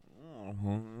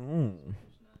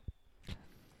 Spanish nut.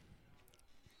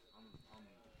 I'm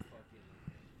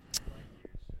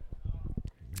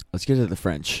Let's get to the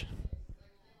French.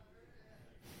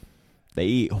 They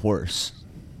eat horse.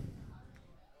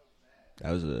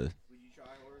 That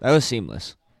was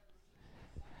seamless.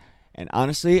 And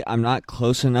honestly, I'm not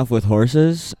close enough with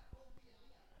horses.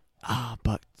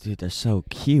 But dude, they're so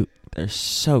cute. They're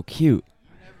so cute.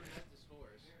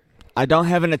 I don't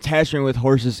have an attachment with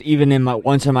horses even in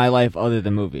once in my life other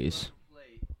than movies.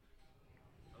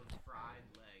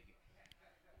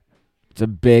 It's a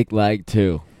big leg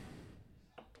too.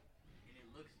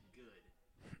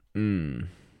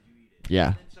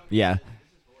 Yeah. Yeah.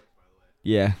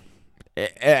 Yeah.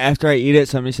 After I eat it,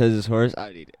 somebody says it's horse,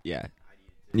 I'd eat it. Yeah.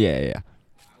 Yeah.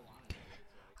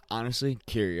 Honestly,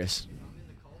 curious.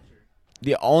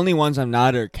 The only ones I'm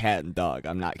not are cat and dog.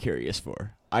 I'm not curious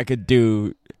for. I could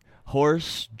do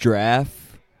horse,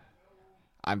 giraffe.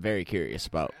 I'm very curious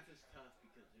about.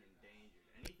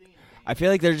 I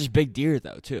feel like they're just big deer,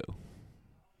 though, too.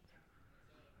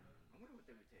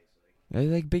 They're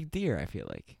like big deer, I feel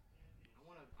like.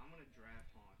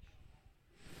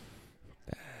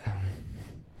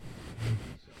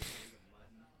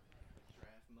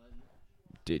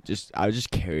 Dude, I would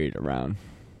just carry it around.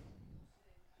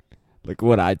 Look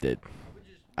what I did.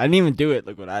 I didn't even do it.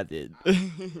 Look what I did.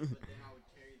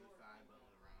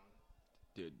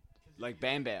 Dude, like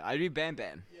Bam Bam. I'd be Bam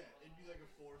Bam. Yeah, it'd be like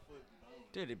a 4-foot bone.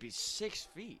 Dude, it'd be 6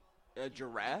 feet. A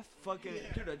giraffe? Fucking,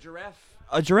 dude, a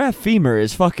giraffe femur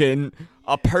is fucking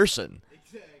a person.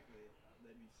 Exactly.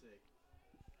 That'd be sick.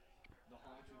 The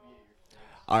haunch would be at your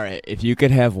face. Alright, if you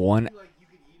could have one. Like you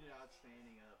could eat it out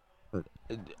standing up.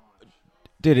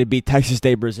 Dude, it'd be Texas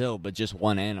Day Brazil, but just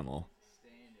one animal.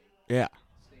 Yeah.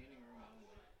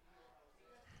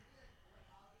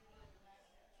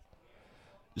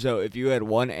 So if you had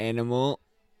one animal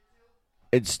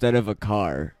instead of a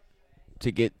car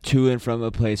to get to and from a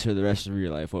place for the rest of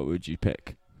your life, what would you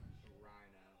pick?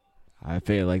 I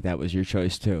feel like that was your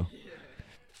choice too.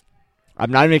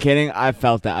 I'm not even kidding. I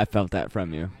felt that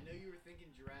from you.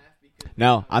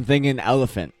 No, I'm thinking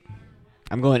elephant.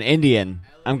 I'm going Indian.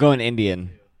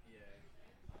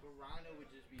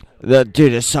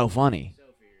 Dude, it's so funny.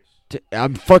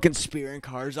 I'm fucking spearing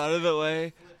cars out of the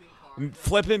way. I'm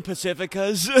flipping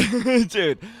Pacificas.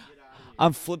 Dude,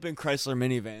 I'm flipping Chrysler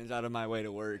minivans out of my way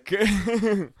to work.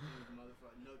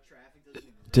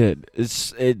 Dude,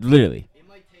 it literally.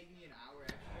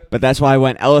 But that's why I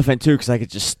went elephant too, because I could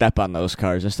just step on those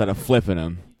cars instead of flipping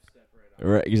them.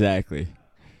 Right, exactly.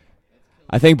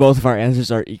 I think both of our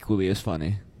answers are equally as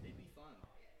funny.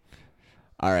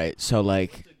 All right, so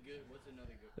like.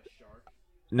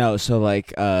 No, so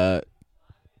like a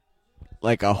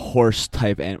horse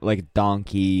type and like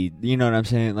donkey, you know what I'm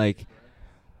saying? Like,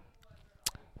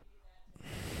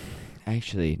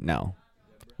 actually, no.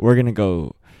 I'm gonna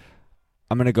go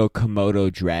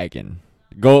Komodo dragon.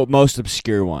 Go most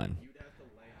obscure one.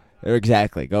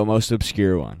 Exactly, go most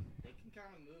obscure one.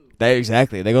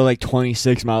 Exactly. They go like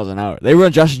 26 miles an hour. They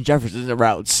run Justin Jefferson's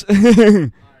routes.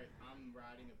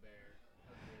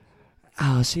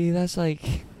 Oh, see, that's so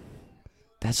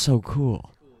cool.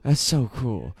 That's so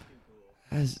cool.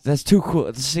 That's too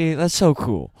cool. See, that's so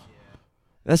cool.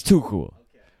 That's too cool.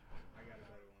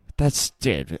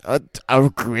 Dude,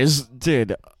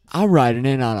 dude, I'm riding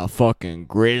in on a fucking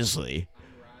grizzly.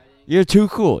 You're too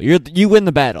cool. You win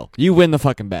the battle. You win the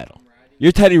fucking battle.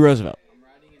 You're Teddy Roosevelt.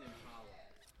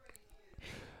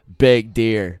 Big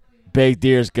deer. Big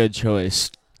deer's good choice.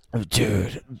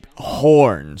 Dude,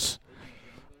 horns.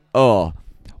 Oh,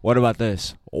 what about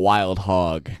this? Wild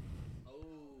hog.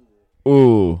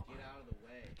 Ooh.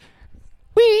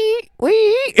 Wee.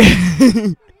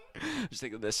 Just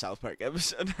think of this South Park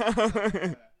episode.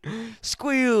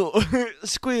 Squeal.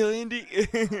 Squeal, Indy.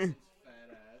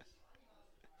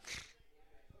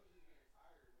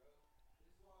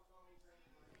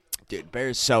 Dude, bear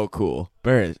is so cool.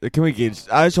 I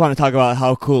just want to talk about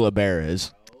how cool a bear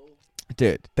is.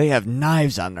 Dude, they have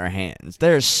knives on their hands.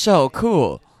 They're so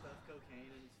cool.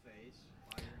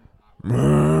 We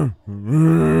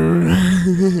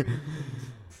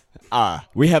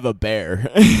have a bear.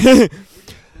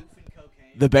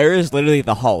 The bear is literally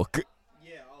the Hulk.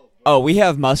 Oh, we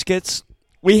have muskets.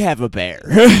 We have a bear.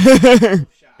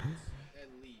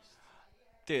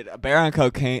 Dude, a bear on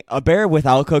cocaine. A bear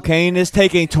without cocaine is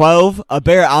taking 12. A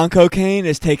bear on cocaine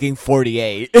is taking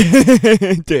 48.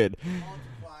 Dude.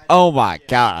 Oh my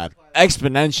god.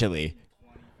 Exponentially.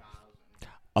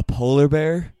 A polar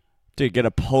bear? Dude, get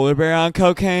a polar bear on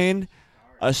cocaine?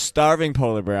 A starving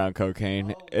polar bear on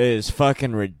cocaine is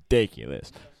fucking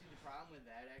ridiculous.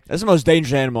 That's the most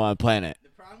dangerous animal on the planet. The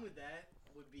problem with that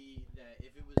would be that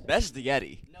if it was... That's the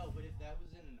Yeti. No, but if that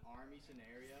was in an army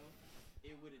scenario,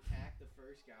 it would attack the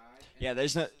first guy. Yeah,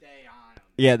 there's no. Stay on him.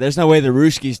 Yeah, there's no way the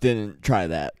Ruskies didn't try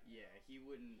that. Yeah, he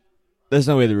wouldn't. There's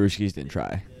no way the Ruskies didn't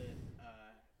try.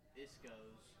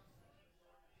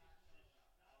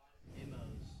 The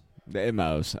Immos. The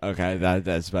Immos. Okay,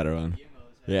 that's a better one. The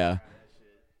Immos had Yeah. to try that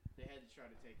shit. They had to try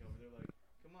to take over. They're like,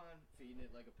 come on, feeding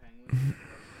it like a penguin. Come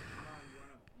on,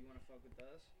 you wanna fuck with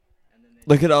us? And then they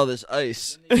Look at all this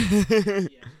ice. then they the Eskimos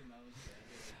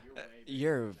said, like,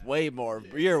 You're way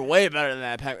better than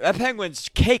that penguin. That penguin's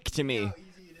cake to me. how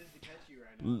easy it is to catch you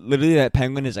right now. Literally, that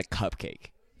penguin is a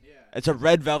cupcake. Yeah. It's a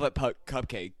red velvet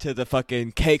cupcake to the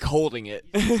fucking cake holding it.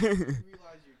 You realize you're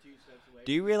 2 steps away.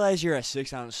 Do you realize you're a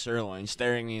 6-ounce sirloin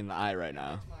staring me in the eye right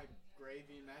now? That's my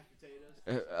gravy and mashed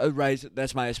potatoes. Right,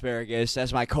 that's my asparagus.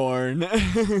 That's my corn.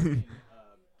 Potato.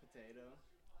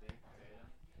 Big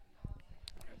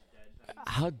potato.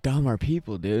 How dumb are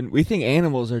people, dude? We think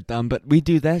animals are dumb, but we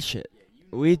do that shit.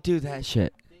 We do that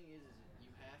shit. The thing is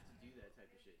you have to do that type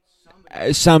of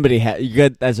shit. Somebody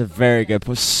good. That's a very good.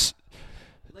 Like,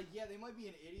 yeah, they might be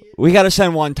an idiot. We gotta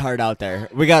send one tart out there.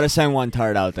 We gotta send one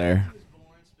tart out there. He was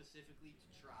born specifically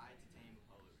to try to tame a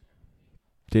polar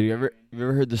bear. Did you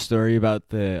ever heard the story about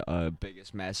the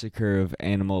biggest massacre of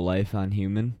animal life on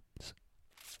humans?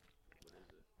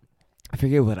 I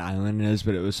forget what island it is,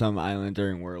 but it was some island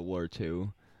during World War II.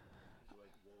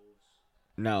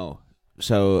 No.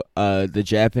 So, the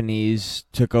Japanese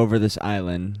took over this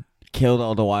island, killed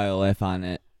all the wildlife on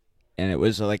it, and it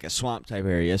was like a swamp type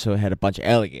area, so it had a bunch of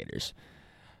alligators.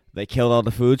 They killed all the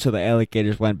food, so the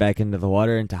alligators went back into the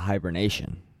water into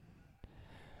hibernation.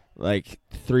 Like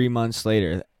 3 months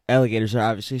later, alligators are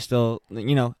obviously still,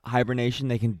 hibernation.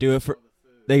 They can do it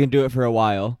for a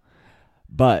while,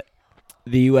 but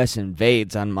the U.S.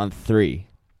 invades on month 3,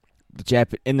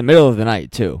 in the middle of the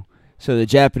night too. So the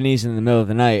Japanese in the middle of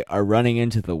the night are running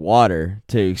into the water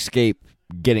to escape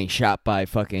getting shot by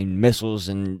fucking missiles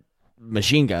and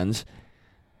machine guns.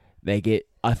 They get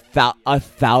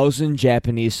 1,000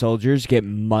 Japanese soldiers get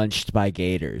munched by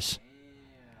gators.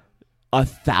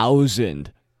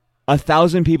 1,000.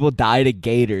 1,000 people die to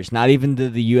gators, not even to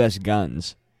the U.S.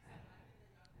 guns.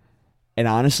 And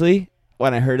honestly,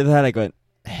 when I heard of that, I go,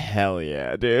 hell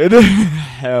yeah, dude.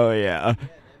 Hell yeah.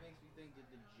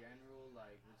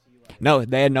 No,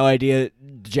 they had no idea.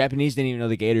 The Japanese didn't even know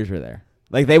the gators were there.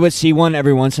 Like, they would see one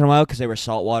every once in a while because they were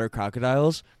saltwater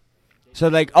crocodiles. So,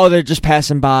 like, oh, they're just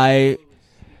passing by.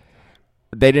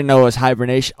 They didn't know it was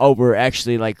hibernation. Oh, we're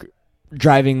actually, like,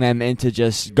 driving them into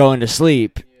just going to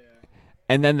sleep.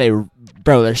 And then they're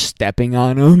stepping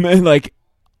on them and, like,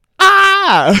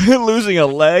 losing a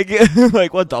leg.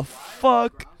 Like, what the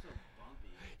fuck?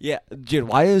 Yeah, dude,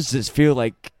 why does this feel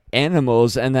like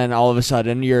animals and then all of a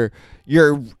sudden your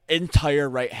entire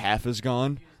right half is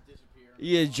gone?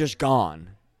 Yeah, just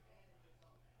gone.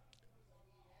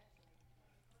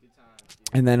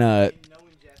 And then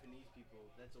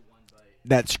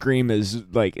that scream is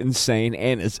like insane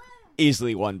and it's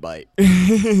easily one bite.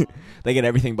 They get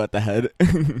everything but the head.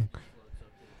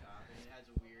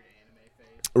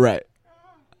 Right.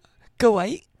 Go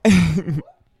away.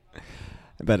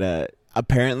 But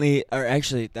apparently, or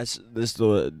actually,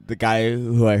 the guy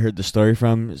who I heard the story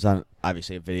from is on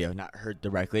obviously a video, not heard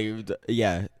directly.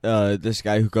 Yeah, this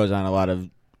guy who goes on a lot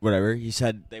of whatever. He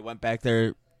said they went back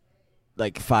there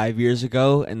like 5 years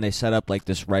ago, and they set up like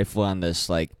this rifle on this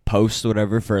like post,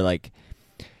 whatever, for like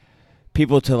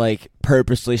people to like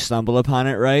purposely stumble upon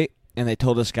it, right? And they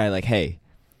told this guy like, hey,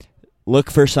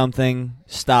 look for something,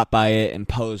 stop by it, and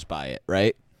pose by it,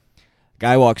 right?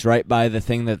 Guy walks right by the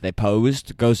thing that they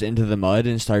posed, goes into the mud,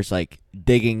 and starts like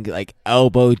digging like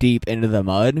elbow deep into the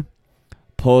mud,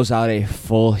 pulls out a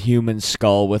full human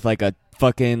skull with like a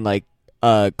fucking like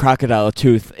crocodile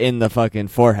tooth in the fucking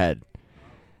forehead.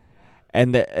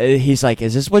 And he's like,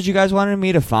 is this what you guys wanted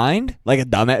me to find? Like a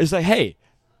dumbass. It's like, hey,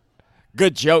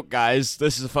 good joke, guys.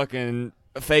 This is a fucking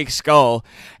fake skull.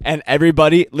 And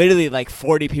everybody, literally like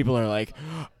 40 people are like,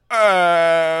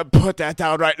 put that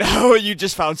down right now. You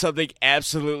just found something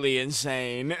absolutely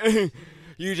insane.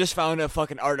 You just found a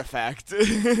fucking artifact.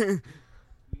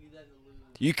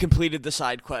 You completed the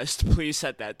side quest. Please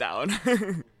set that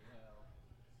down.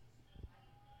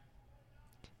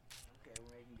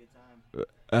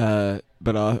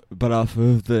 But off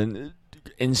of the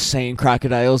insane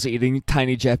crocodiles eating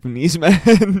tiny Japanese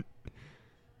men.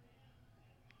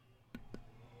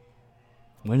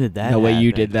 When did that No way happen?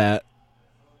 you did that.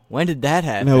 When did that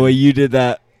happen? No way you did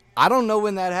that. I don't know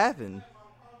when that happened.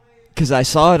 Because I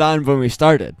saw it on when we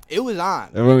started. It was on.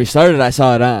 And when we started, I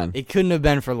saw it on. It couldn't have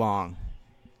been for long.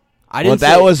 Well,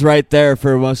 that was right there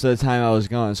for most of the time I was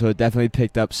going, so it definitely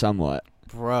picked up somewhat.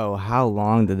 Bro, how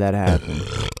long did that happen?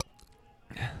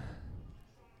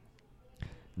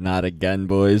 Not again,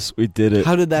 boys. We did it.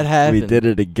 How did that happen? We did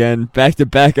it again.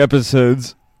 Back-to-back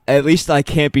episodes. At least I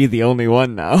can't be the only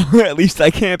one now. At least I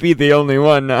can't be the only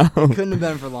one now. Couldn't have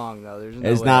been for long though. There's no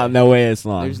It's way. no way it's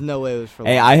long. There's no way it was for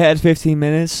long. Hey, I had 15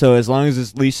 minutes, so as long as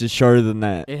it's at least it's shorter than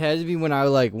that. It had to be when I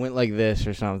like went like this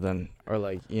or something, or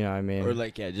like you know what I mean. Or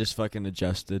like, yeah, just fucking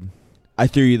adjusted. I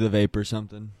threw you the vape or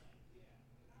something.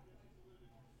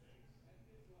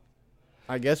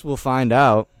 I guess we'll find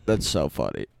out. That's so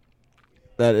funny.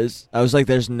 That is. I was like,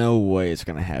 there's no way it's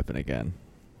gonna happen again.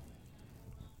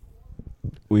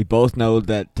 We both know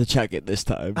that to check it this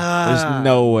time. There's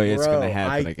no way it's gonna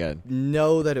happen again.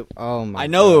 Know that it. Oh my! I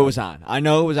know God. it was on. I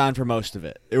know it was on for most of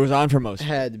it. It was on for most of it.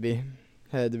 Had to be.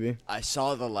 Had to be. I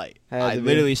saw the light. Had I to be.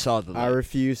 literally saw the light. I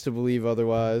refuse to believe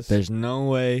otherwise. There's no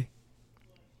way.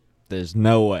 There's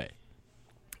no way.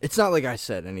 It's not like I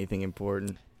said anything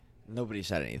important. Nobody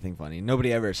said anything funny.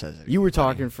 Nobody ever says it. You were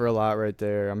talking for a lot right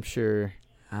there. I'm sure.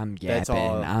 I'm yapping. That's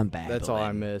all. I'm babbling. That's all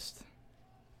I missed.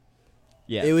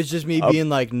 Yeah. It was just me being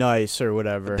like nice or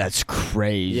whatever. That's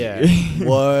crazy. Yeah.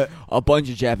 What? A bunch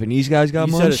of Japanese guys got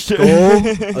You munched. said a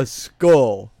skull? A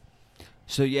skull.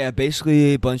 So yeah,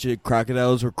 basically a bunch of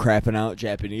crocodiles were crapping out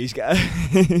Japanese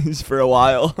guys for a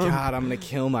while. God, I'm gonna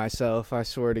kill myself. I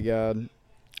swear to God.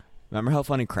 Remember how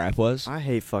funny crap was? I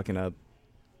hate fucking up.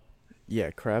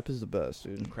 Yeah, crap is the best,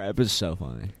 dude. Crap is so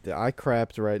funny. I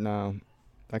crapped right now.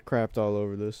 I crapped all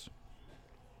over this.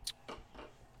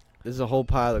 This is a whole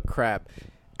pile of crap.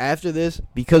 After this,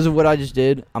 because of what I just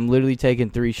did, I'm literally taking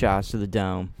 3 shots to the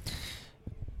dome.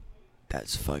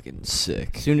 That's fucking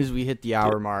sick. As soon as we hit the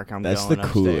hour mark, I'm That's going the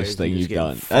coolest upstairs thing and just you've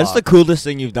done. getting That's the fucked. coolest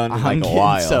thing you've done in I'm like a getting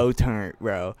while. so turned,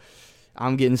 bro.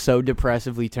 I'm getting so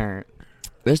depressively turned.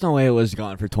 There's no way it was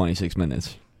gone for 26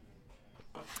 minutes.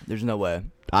 There's no way.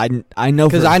 I know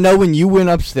Because for- I know when you went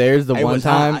upstairs the It one was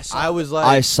on. time, I was like,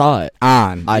 I saw it.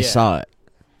 on. I Yeah. saw it.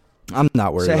 I'm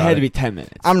not worried So it about had it. to be 10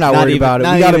 minutes. I'm not worried even- about it.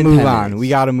 not We got to even move 10 on. minutes. We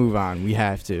got to move on. We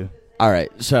have to. All right,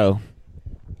 so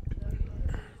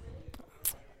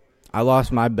I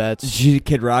lost my did bets. you see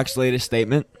Kid Rock's latest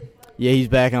statement? Yeah, he's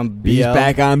back on BL. He's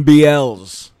back on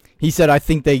BLs. He said, I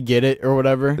think they get it or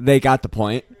whatever. They got the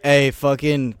point. Hey,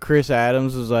 fucking Chris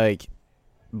Adams was like,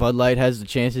 Bud Light has the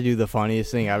chance to do the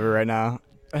funniest thing ever right now.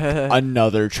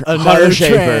 Another Another Hunter Schafer.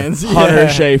 trans, Hunter yeah.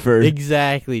 Schafer.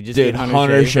 Exactly. Just Dude, get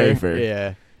Hunter Schafer. Schafer.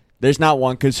 Yeah. There's not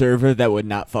one conservative that would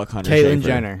not fuck Hunter Caitlyn Schafer.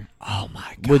 Jenner. Oh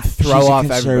my god. Would throw She's a off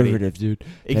everybody. conservative, dude.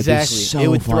 That'd be Exactly. so it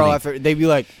would throw funny. off. They'd be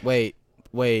like, wait,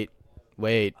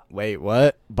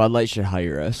 what? Bud Light should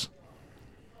hire us.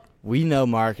 We know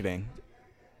marketing.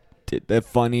 Dude, the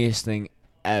funniest thing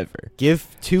ever. Give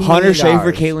 $2 Hunter million.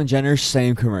 Schafer, Caitlyn Jenner,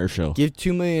 same commercial. Give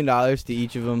 $2 million to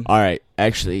each of them. All right,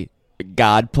 actually,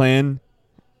 God Plan,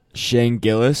 Shane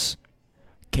Gillis,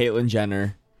 Caitlyn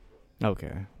Jenner,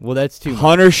 Okay. Well, that's too much.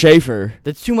 Hunter Schafer.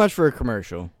 That's too much for a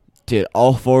commercial. Dude,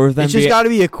 all 4 of them. It's just got to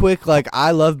be a quick, like,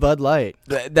 I love Bud Light.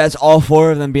 That's all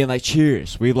 4 of them being like,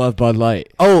 cheers, we love Bud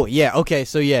Light. Oh, yeah. Okay.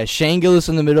 So, yeah. Shane Gillis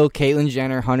in the middle, Caitlyn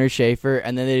Jenner, Hunter Schafer,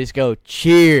 and then they just go,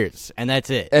 cheers. And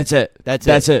that's it. That's it.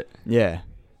 That's it. Yeah.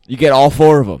 You get all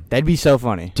 4 of them. That'd be so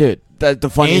funny. Dude, the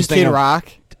And funniest thing. Kid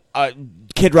Rock.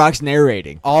 Kid Rock's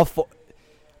narrating. All 4.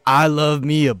 I love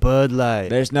me a Bud Light.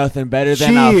 There's nothing better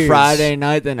than a Cheers. Friday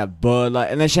night than a Bud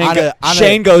Light. And then On a-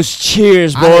 Shane goes,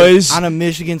 cheers, boys. On a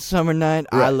Michigan summer night,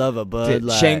 I Right. love a Bud Dude,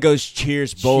 Light. Shane goes,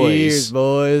 cheers, boys. Cheers,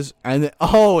 boys. And then,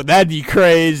 oh, that'd be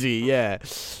crazy. Yeah.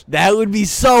 That would be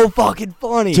so fucking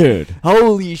funny. Dude.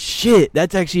 Holy shit.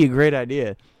 That's actually a great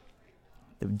idea.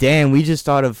 Damn, we just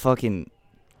thought of fucking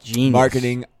genius.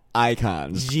 Marketing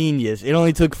icons. Genius. It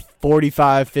only took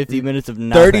 45, 50 minutes of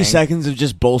nothing. 30 seconds of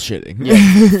just bullshitting.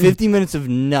 Yeah, 50 minutes of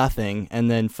nothing, and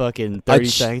then fucking 30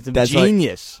 seconds of that's like-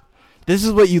 genius. This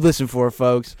is what you listen for,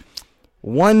 folks.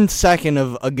 1 second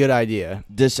of a good idea.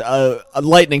 Just a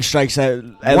lightning strikes at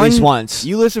least once.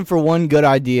 You listen for one good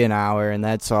idea an hour, and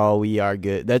that's all we are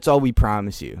good. That's all we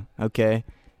promise you. Okay,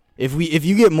 if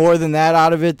you get more than that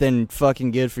out of it, then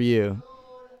fucking good for you.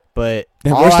 But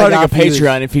Then all we're I starting a got for you is-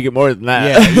 Patreon if you get more than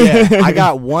that. Yeah. I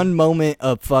got 1 moment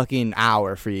of fucking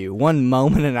hour for you. 1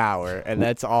 moment an hour, and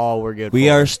that's all we're good We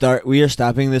for. are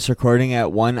stopping this recording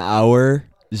at 1 hour,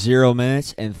 0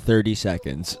 minutes, and 30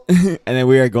 seconds, and then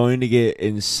we are going to get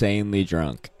insanely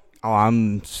drunk. Oh,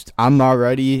 I'm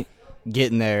already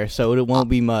getting there, so it won't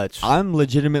be much. I'm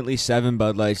legitimately 7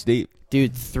 Bud Lights deep.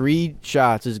 Dude, 3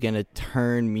 shots is gonna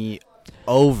turn me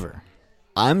over.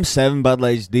 I'm 7 Bud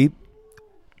Lights deep.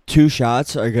 2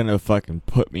 shots are gonna fucking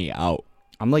put me out.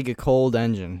 I'm like a cold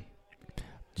engine.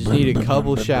 Just need a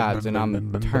couple shots and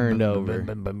I'm turned over.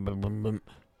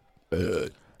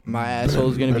 My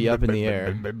asshole's gonna be up in the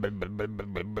air.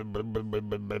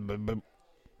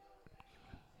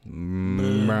 A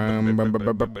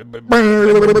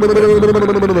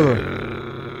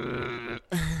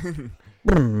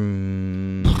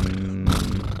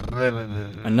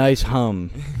nice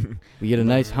hum. We get a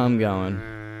nice hum going.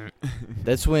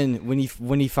 That's when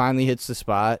he finally hits the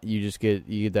spot, you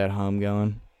get that hum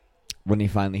going. When he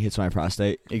finally hits my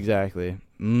prostate. Exactly.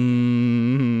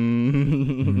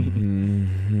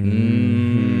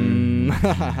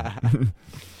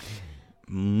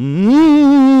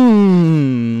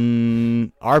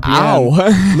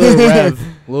 RPM.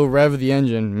 Little rev of the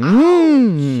engine.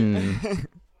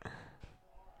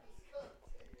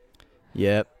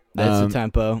 Yep, that's the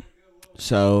tempo.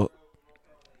 So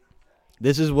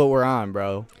this is what we're on,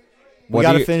 bro. We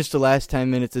gotta finish the last 10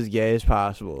 minutes as gay as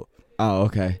possible. Oh,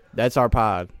 okay. That's our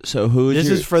pod. So this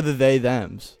is for the they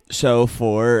thems. So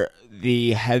for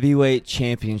the heavyweight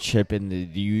championship in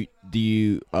the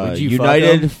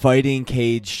United Fighting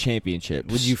Cage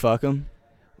Championships, would you fuck him?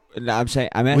 No, I'm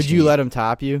asking. Would you let him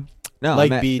top you? No,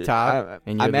 be top.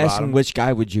 I'm asking which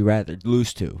guy would you rather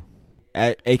lose to,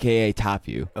 aka top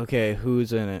you? Okay,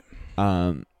 who's in it?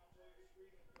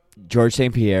 George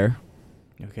St. Pierre.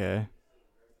 Okay.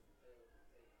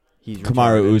 He's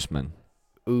Kamaru Usman.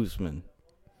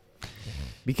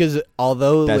 Because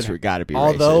although that's gotta be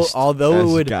racist.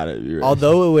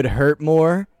 Although it would hurt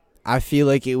more, I feel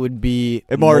like it would be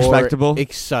more respectable,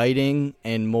 exciting,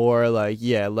 and more like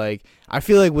I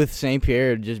feel like with St.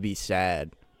 Pierre it'd just be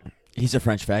sad. He's a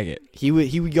French faggot. He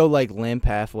would go like limp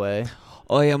halfway.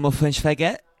 Oh, I'm a French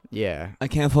faggot. Yeah. I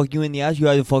can't fuck you in the ass. You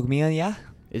have to fuck me in the ass.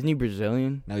 Isn't he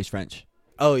Brazilian? No, he's French.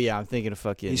 Oh yeah, I'm thinking of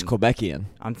fucking. He's Quebecian.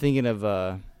 I'm thinking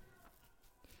of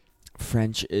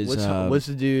French is what's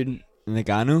the dude?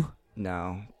 Nagano?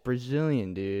 No,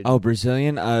 Brazilian dude. Oh,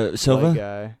 Brazilian. Silva. White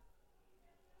guy.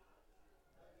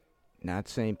 Not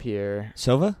St. Pierre.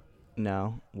 Silva?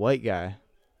 No, white guy.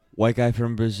 White guy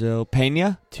from Brazil.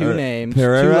 Pena? Two names.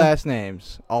 Pereira? 2 last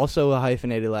names. Also a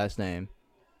hyphenated last name.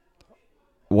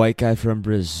 White guy from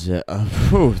Brazil.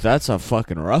 Ooh, that's a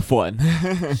fucking rough one.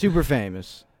 Super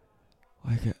famous.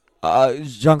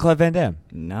 Jean-Claude Van Damme.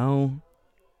 No.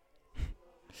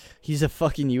 He's a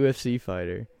fucking UFC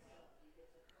fighter.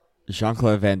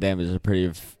 Jean-Claude Van Damme is a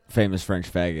pretty famous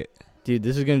French faggot. Dude,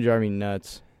 this is going to drive me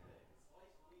nuts.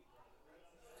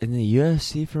 In the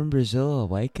UFC from Brazil, a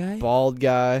white guy? Bald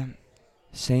guy.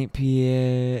 St.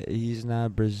 Pierre, he's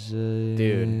not Brazilian.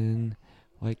 Dude.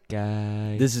 White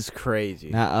guy. This is crazy.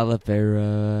 Not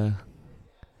Oliveira.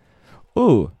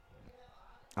 Ooh.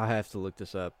 I have to look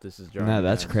this up. This is driving No, me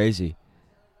that's nuts. crazy.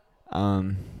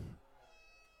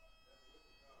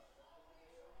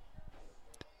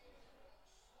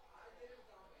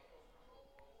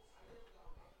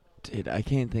 Dude, I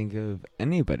can't think of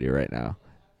anybody right now.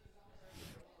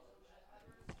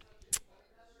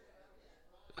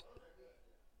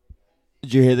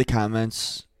 Did you hear the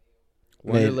comments?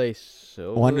 Wanderlei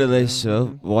Silva.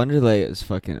 Wanderlei is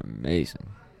fucking amazing.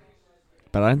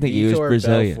 But I don't think he was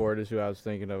Brazilian. Belfort is who I was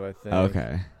thinking of, I think.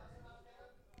 Okay.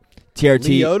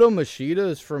 TRT. Lyoto Machida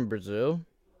is from Brazil?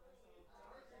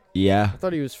 Yeah. I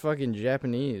thought he was fucking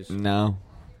Japanese. No.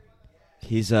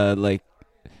 He's like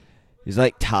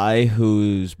Thai,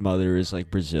 whose mother is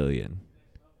like Brazilian.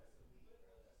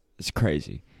 It's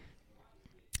crazy.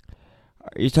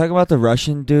 Are you talking about the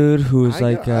Russian dude who was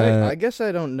I guess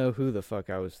I don't know who the fuck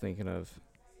I was thinking of.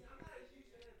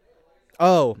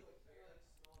 Oh.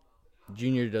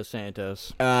 Junior Dos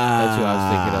Santos. That's who I was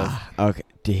thinking of. Okay.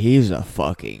 Dude, he's a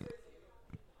fucking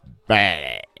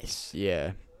badass.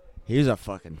 Yeah. He's a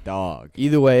fucking dog.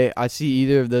 Either way, I see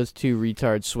either of those two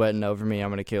retards sweating over me, I'm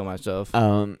going to kill myself.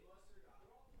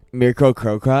 Mirko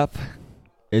Krokop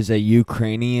is a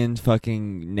Ukrainian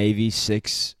fucking Navy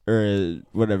 6 or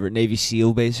whatever, Navy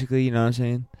SEAL basically, you know what I'm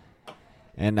saying?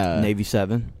 And Navy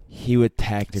 7. He would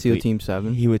tactically SEAL Team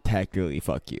 7. He would tactically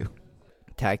fuck you.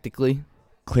 Tactically?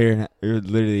 Clear,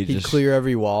 literally He'd just clear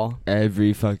every wall.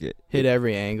 Every fucking hit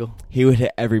every angle. He would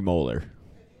hit every molar.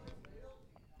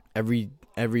 Every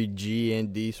G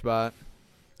and D spot.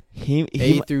 He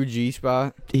A through G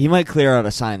spot. He might clear out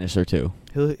a sinus or two.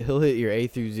 He'll hit your A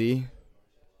through Z.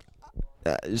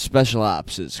 Special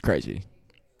ops is crazy.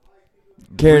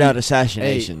 Carried out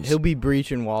assassinations. Hey, he'll be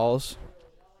breaching walls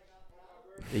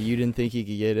that you didn't think he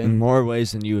could get in. More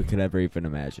ways than you could ever even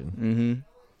imagine. Mm-hmm.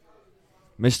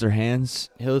 Mr. Hands,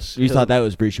 you thought that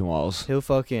was breaching walls. He'll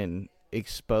fucking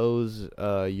expose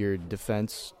your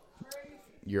defense,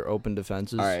 your open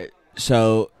defenses. All right.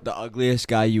 So the ugliest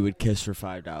guy you would kiss for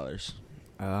 $5.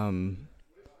 I'm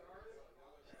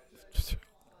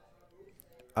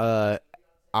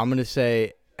gonna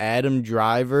say Adam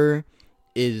Driver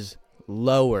is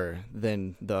lower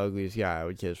than the ugliest guy I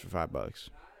would kiss for $5.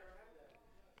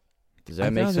 Does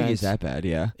that make I don't think sense? he's that bad,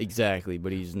 yeah. Exactly,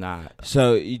 but he's not.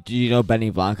 So, do you know Benny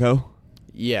Blanco?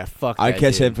 Yeah, fuck I'd that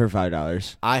kiss dude. him for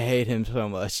 $5. I hate him so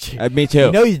much, dude. Me too.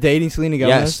 You know he's dating Selena Gomez?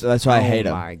 Yes, that's why I hate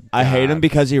him. My I hate him God.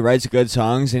 because he writes good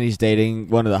songs and he's dating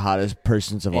one of the hottest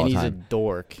persons of and all he's a time.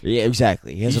 dork. Yeah,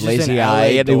 exactly. He has He's a just lazy an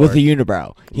eye LA and with a dork.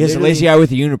 unibrow. He has a Literally- lazy eye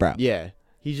with a unibrow. Yeah,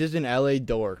 he's just an LA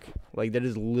dork. Like, that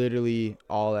is literally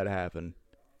all that happened.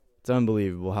 It's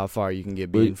unbelievable how far you can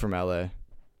get being from LA.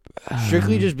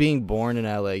 Strictly just being born in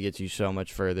LA gets you so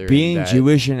much further. Being that-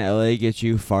 Jewish in LA gets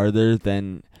you farther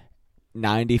than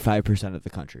 95% of the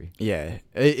country. Yeah,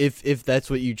 if that's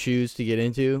what you choose to get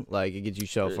into, like, it gets you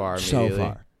so far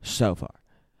immediately. So far.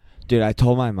 Dude, I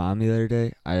told my mom the other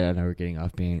day, I know we're getting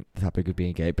off the topic of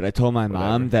being gay, but I told my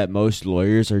mom that most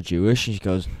lawyers are Jewish, and she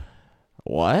goes,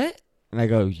 what? And I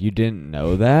go, you didn't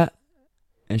know that?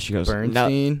 And she goes, no.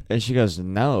 Bernstein. And she goes,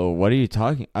 no, what are you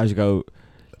talking? I was go,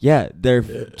 yeah, their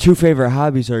two favorite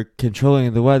hobbies are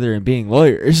controlling the weather and being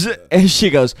lawyers. And she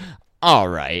goes, all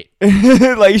right.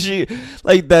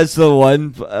 like that's the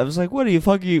one. I was like, what are you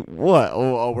fucking, what?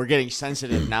 Oh, we're getting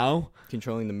sensitive now?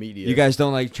 Controlling the media. You guys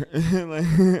don't like, all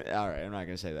right, I'm not going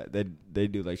to say that. They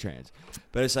do like trans.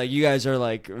 But it's like, you guys are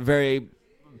like very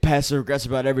passive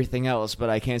aggressive about everything else, but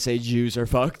I can't say Jews are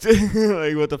fucked.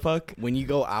 Like, what the fuck? When you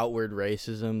go outward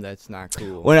racism, that's not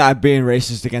cool. When I'm being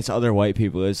racist against other white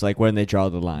people, it's like when they draw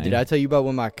the line. Did I tell you about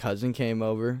when my cousin came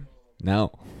over?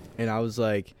 No. And I was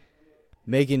like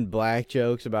making black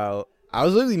jokes about. I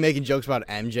was literally making jokes about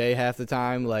MJ half the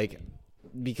time, like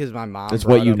because my mom. That's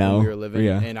brought what you up know. When we were living,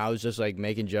 Yeah. and I was just like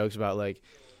making jokes about like,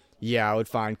 yeah, I would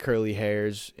find curly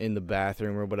hairs in the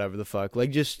bathroom or whatever the fuck,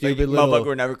 like just stupid little. Motherfucker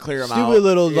would never clear them out. Stupid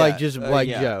little Yeah, like just like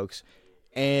yeah. jokes,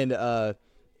 and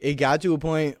it got to a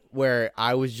point where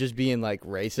I was just being like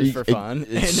racist for fun.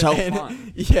 It's so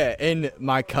fun. Yeah, and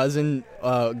my cousin,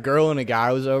 girl and a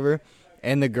guy was over,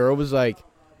 and the girl was like,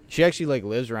 she actually like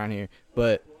lives around here,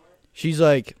 but she's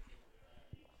like,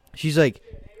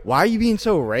 why are you being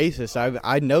so racist?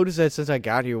 I noticed that since I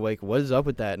got here. Like, what is up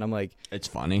with that? And I'm like, It's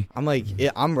funny. I'm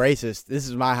racist. This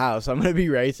is my house. I'm gonna be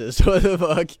racist. What the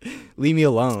fuck? Leave me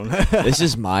alone. This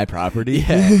is my property.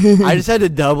 Yeah, I just had to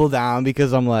double down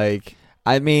because I'm like,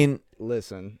 I mean,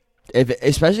 listen.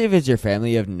 especially if it's your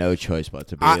family, you have no choice but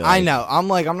to be. I know. I'm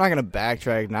like, I'm not gonna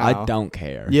backtrack now. I don't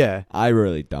care. Yeah. I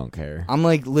really don't care. I'm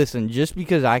like, listen. Just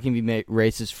because I can be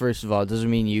racist, first of all, doesn't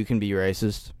mean you can be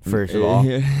racist. First of all,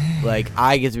 like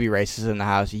I get to be racist in the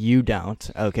house. You don't.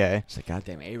 Okay. It's like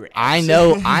goddamn A-race. I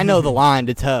know the line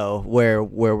to toe where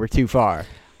we're too far.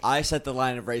 I set the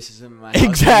line of racism in my house.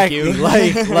 Exactly.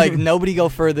 Thank you. like nobody go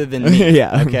further than me.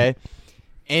 Yeah. Okay.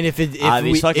 And if these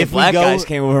we, fucking if we black go, guys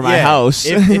came over my yeah, house.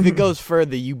 if it goes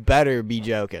further, you better be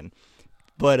joking.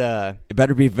 But It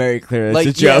better be very clear it's like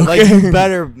a joke. like you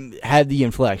better have the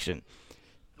inflection.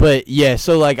 But yeah,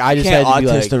 so like I just can't had to be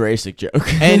like, autistic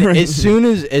joke. and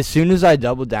as soon as I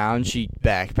doubled down, she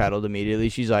backpedaled immediately.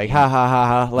 She's like, ha ha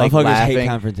ha ha, like Motherfuckers laughing. hate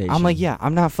confrontation. I'm like, yeah,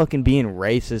 I'm not fucking being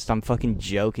racist. I'm fucking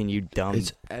joking, you dumb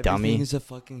Everything dummy. is a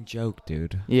fucking joke,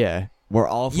 dude. Yeah, We're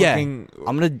all yeah. fucking.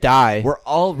 I'm gonna die. We're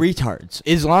all retards.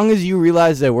 As long as you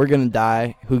realize that we're gonna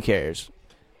die, who cares?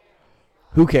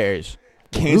 Who cares?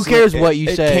 Who cares what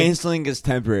you say? Canceling is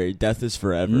temporary. Death is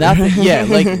forever. Nothing. Yeah,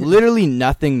 like literally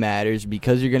nothing matters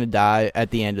because you're gonna die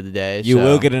at the end of the day. You so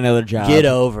will get another job. Get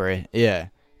over it. Yeah,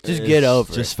 just get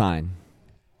over Just it. fine.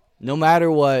 No matter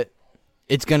what,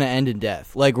 it's gonna end in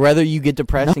death. Like whether you get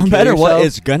depressed No and kill matter yourself, what,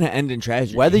 it's gonna end in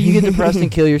tragedy. whether you get depressed and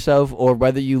kill yourself, or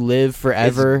whether you live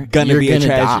forever, It's gonna you're be a gonna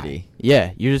tragedy. die.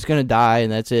 Yeah, you're just gonna die,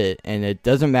 and that's it. And it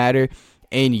doesn't matter.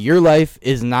 And your life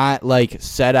is not like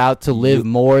set out to live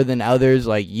more than others.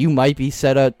 Like you might be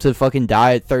set up to fucking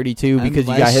die at 32 because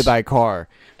you got Unless- hit by a car.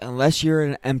 Unless you're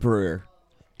an emperor,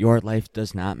 your life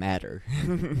does not matter.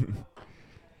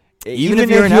 Even if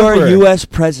you're an emperor. a U.S.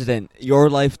 president, your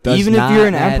life does Even not if you're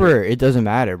an matter. emperor, it doesn't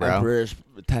matter, bro. Emperors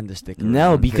tend to stick around.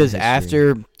 No, for because history.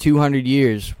 after 200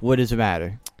 years, what does it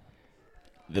matter?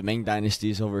 the Ming Dynasty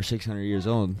is over 600 years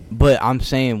old. But I'm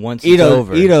saying once it's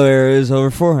over. Edo era is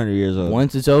over 400 years old.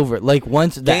 Once it's over. Like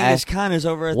once the Genghis Khan is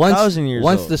over once 1,000 years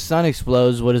once old. the sun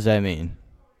explodes, what does that mean?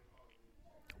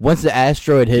 Once the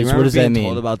asteroid Do you hits, what remember does that being mean?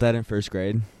 told about that in first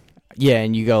grade? Yeah,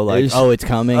 and you go like, There's- "Oh, it's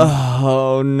coming.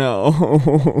 Oh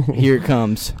no! Here it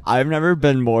comes." I've never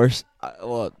been more.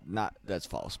 Well, not that's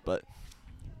false, but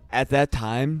at that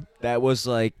time, that was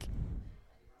like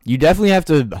You definitely have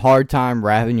to hard time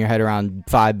wrapping your head around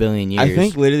 5 billion years. I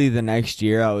think literally the next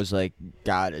year I was like,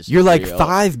 God is. You're like real.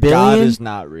 5 God billion? is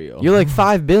not real. You're like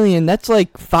 5 billion. That's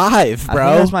like 5, I bro.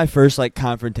 think that's my first like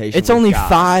confrontation. It's with only God.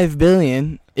 5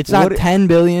 billion. It's not What- 10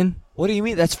 billion. What do you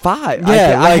mean? That's 5.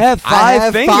 Yeah, I have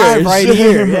 5 fingers 5 right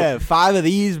here. Yeah, 5 of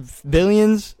these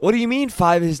billions. What do you mean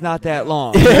 5 is not that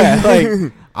long? Yeah,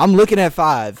 like I'm looking at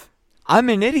 5. I'm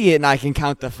an idiot and I can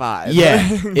count the 5.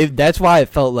 Yeah, that's why it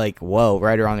felt like whoa,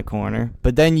 right around the corner.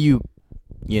 But then you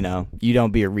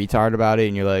don't be a retard about it,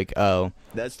 and you're like, oh,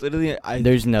 That's literally.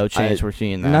 there's no chance we're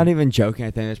seeing that. I'm not even joking.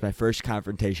 I think that's my first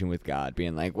confrontation with God,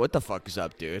 being like, "What the fuck is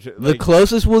up, dude?" The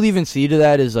closest we'll even see to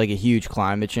that is like a huge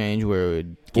climate change where it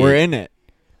would we're in it.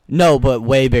 No, but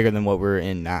way bigger than what we're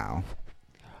in now.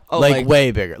 Oh, like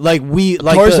way bigger. Like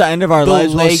towards the end of our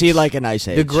lives, we'll lakes, see like an ice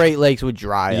age. The Great Lakes would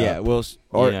dry Yeah, up. we'll.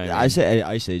 Or You know what I I mean? said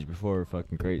ice age before.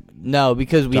 Fucking great. No,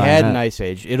 because we Drying had up. an ice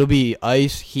age. It'll be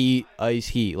ice, heat, ice,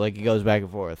 heat. Like it goes back and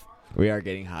forth. We are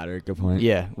getting hotter. Good point.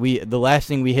 Yeah, the last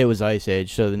thing we hit was ice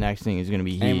age, so the next thing is gonna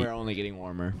be heat. And we're only getting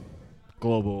warmer.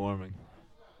 Global warming.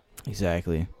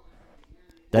 Exactly.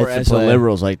 Or That's as the the play.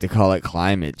 liberals like to call it,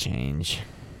 climate change.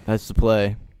 That's the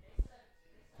play.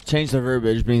 Change the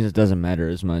verbiage means it doesn't matter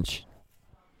as much.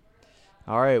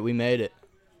 All right, we made it.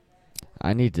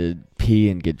 I need to pee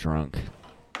and get drunk.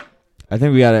 I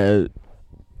think we gotta.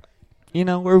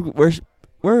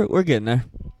 We're getting there.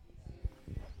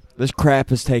 This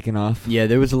crap is taking off. Yeah,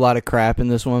 there was a lot of crap in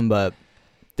this one, but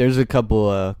there's a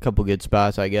couple good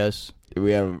spots, I guess.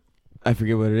 We have. I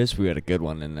forget what it is. We got a good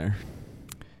one in there.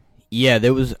 Yeah,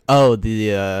 there was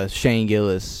the Shane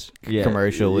Gillis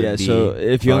commercial. Would be so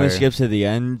if you only fire. skip to the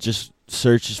end, just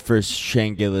search for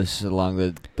Shane Gillis along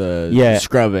the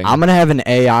scrubbing. I'm gonna have an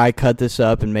AI cut this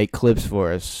up and make clips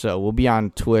for us, so we'll be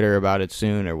on Twitter about it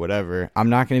soon or whatever. I'm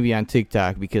not gonna be on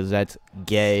TikTok because that's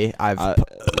gay. I've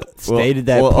stated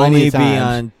that we'll plenty only of be times.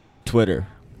 on Twitter.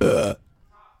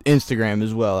 Instagram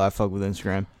as well. I fuck with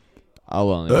Instagram, I'll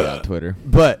only be on Twitter.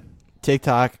 but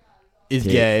TikTok is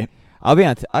Yeah. gay. I'll be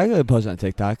on. I gotta post on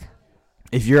TikTok.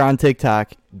 If you're on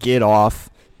TikTok, get off.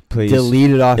 Please Delete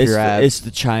it off your app. It's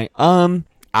the China.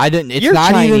 I didn't. It's You're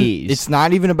not Chinese. even. It's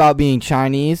not even about being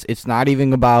Chinese. It's not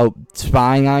even about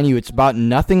spying on you. It's about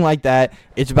nothing like that.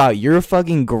 It's about you're a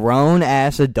fucking grown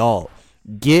ass adult.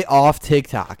 Get off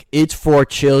TikTok. It's for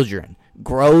children.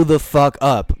 Grow the fuck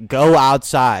up. Go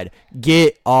outside.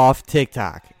 Get off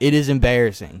TikTok. It is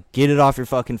embarrassing. Get it off your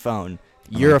fucking phone.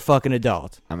 You're a fucking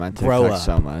adult. I'm on Grow TikTok up.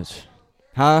 so much.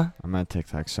 Huh? I'm on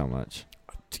TikTok so much.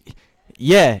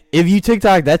 Yeah. If you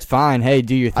TikTok, that's fine. Hey,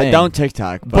 do your thing. I don't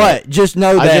TikTok, But just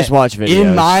know I that just watch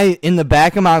videos. in the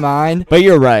back of my mind, But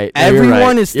you're right. No, you're everyone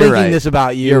right. is You're thinking right. this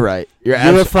about you. You're right. You're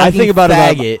You're a I fucking think about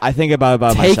faggot. I think about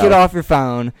Take myself. it off your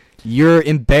phone. You're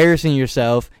embarrassing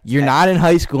yourself. You're not in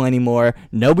high school anymore.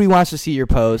 Nobody wants to see your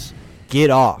posts. Get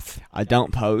off. I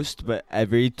don't post, but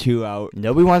every 2 hours.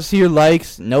 Nobody wants to see your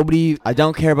likes. Nobody. I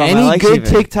don't care about Any my likes good even.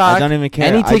 TikTok- I don't even care.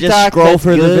 any I just TikTok scroll that's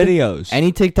for good, the videos.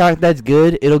 Any TikTok that's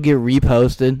good, it'll get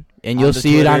reposted, and you'll Onto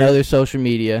see it on Twitter. other social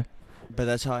media. But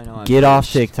that's how I know I'm Get off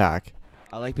first. TikTok.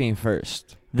 I like being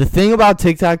first. The thing about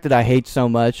TikTok that I hate so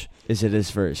much It is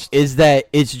first. is that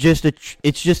it's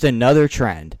just another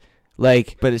trend.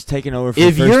 Like, But it's taken over from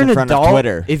if first you're in an front adult, of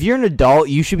Twitter. if you're an adult,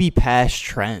 you should be past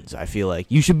trends. I feel like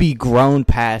you should be grown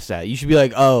past that. You should be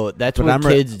like, oh, that's But what I'm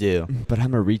kids do. But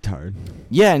I'm a retard.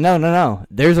 Yeah, no.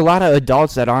 There's a lot of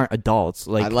adults that aren't adults.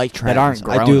 Like I like trends. that aren't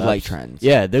I do grown-ups. like trends.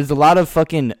 Yeah, there's a lot of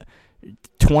fucking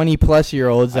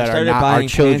 20-plus-year-olds I that are started not buying our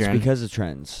children. pants because of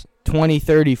trends. 20,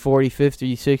 30, 40,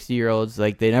 50, 60-year-olds,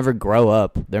 like, they never grow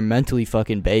up. They're mentally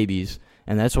fucking babies.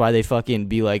 And that's why they fucking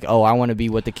be like, oh, I want to be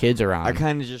what the kids are on. I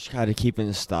kind of just try to keep in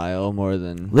the style more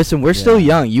than. Listen, we're still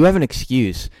young. You have an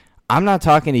excuse. I'm not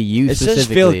talking to you It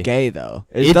specifically. does feel gay though.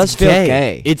 It It's does feel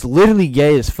gay. It's literally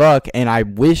gay as fuck, and I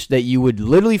wish that you would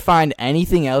literally find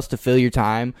anything else to fill your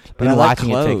time But than I like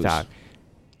watching a clothes. TikTok.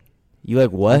 You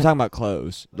like what? I'm talking about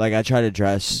clothes. Like I try to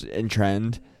dress in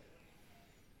trend,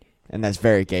 and that's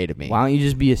very gay to me. Why don't you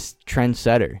just be a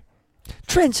trendsetter?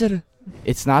 Trendsetter.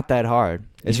 It's not that hard.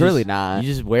 It's You really just- not. You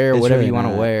just wear It's whatever really you want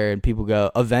to not. wear, and people go.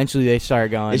 Eventually, they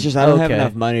start going. It's just I don't have okay.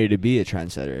 enough money to be a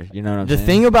trendsetter. You know what I'm The saying?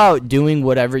 thing about doing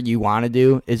whatever you want to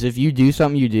do is if you do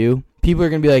something you do, people are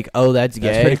gonna be like, "Oh, that's gay."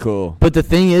 That's pretty cool. But the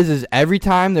thing is every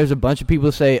time there's a bunch of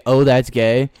people say, "Oh, that's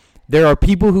gay," there are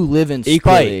people who live in spite.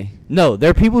 Equally. No, there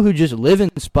are people who just live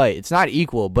in spite. It's not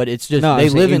equal, but it's just No, they I'm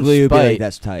saying live in equally would be spite. like,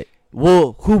 that's tight.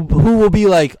 Well, who will be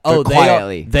like, "Oh, But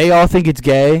quietly. they all think it's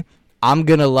gay. I'm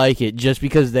gonna like it just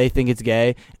because they think it's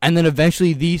gay," and then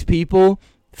eventually these people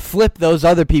flip those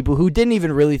other people who didn't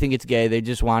even really think it's gay. They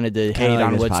just wanted to Kinda hate like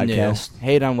on this what's podcast. new.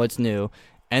 Hate on what's new.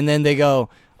 And then they go,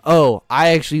 "Oh, I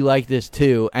actually like this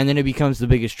too." And then it becomes the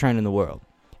biggest trend in the world.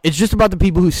 It's just about the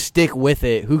people who stick with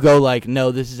it, who go like,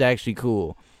 "No, this is actually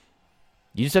cool."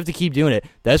 You just have to keep doing it.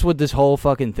 That's what this whole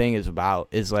fucking thing is about.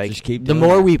 Is like Just keep the doing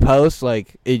more it. we post,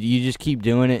 like you just keep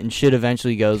doing it, and shit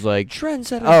eventually goes like,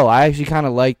 Trendsetter. oh, I actually kind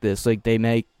of like this. Like they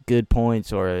make good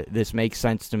points, or this makes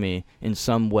sense to me in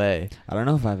some way. I don't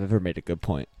know if I've ever made a good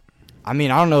point. I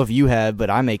mean, I don't know if you have, but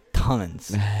I make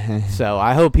tons. So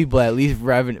I hope people at least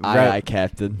Aye,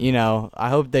 Captain. you know, I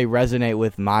hope they resonate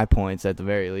with my points at the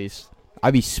very least. I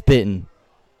be spitting.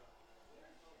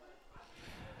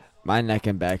 My neck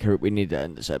and back hurt. We need to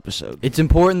end this episode. It's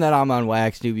important that I'm on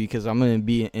wax, dude, because I'm going to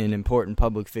be an important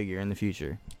public figure in the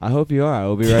future. I hope you are. I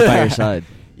will be right by your side.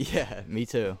 Yeah, me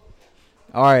too.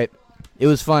 All right. It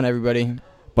was fun, everybody.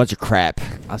 Bunch of crap.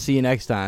 I'll see you next time.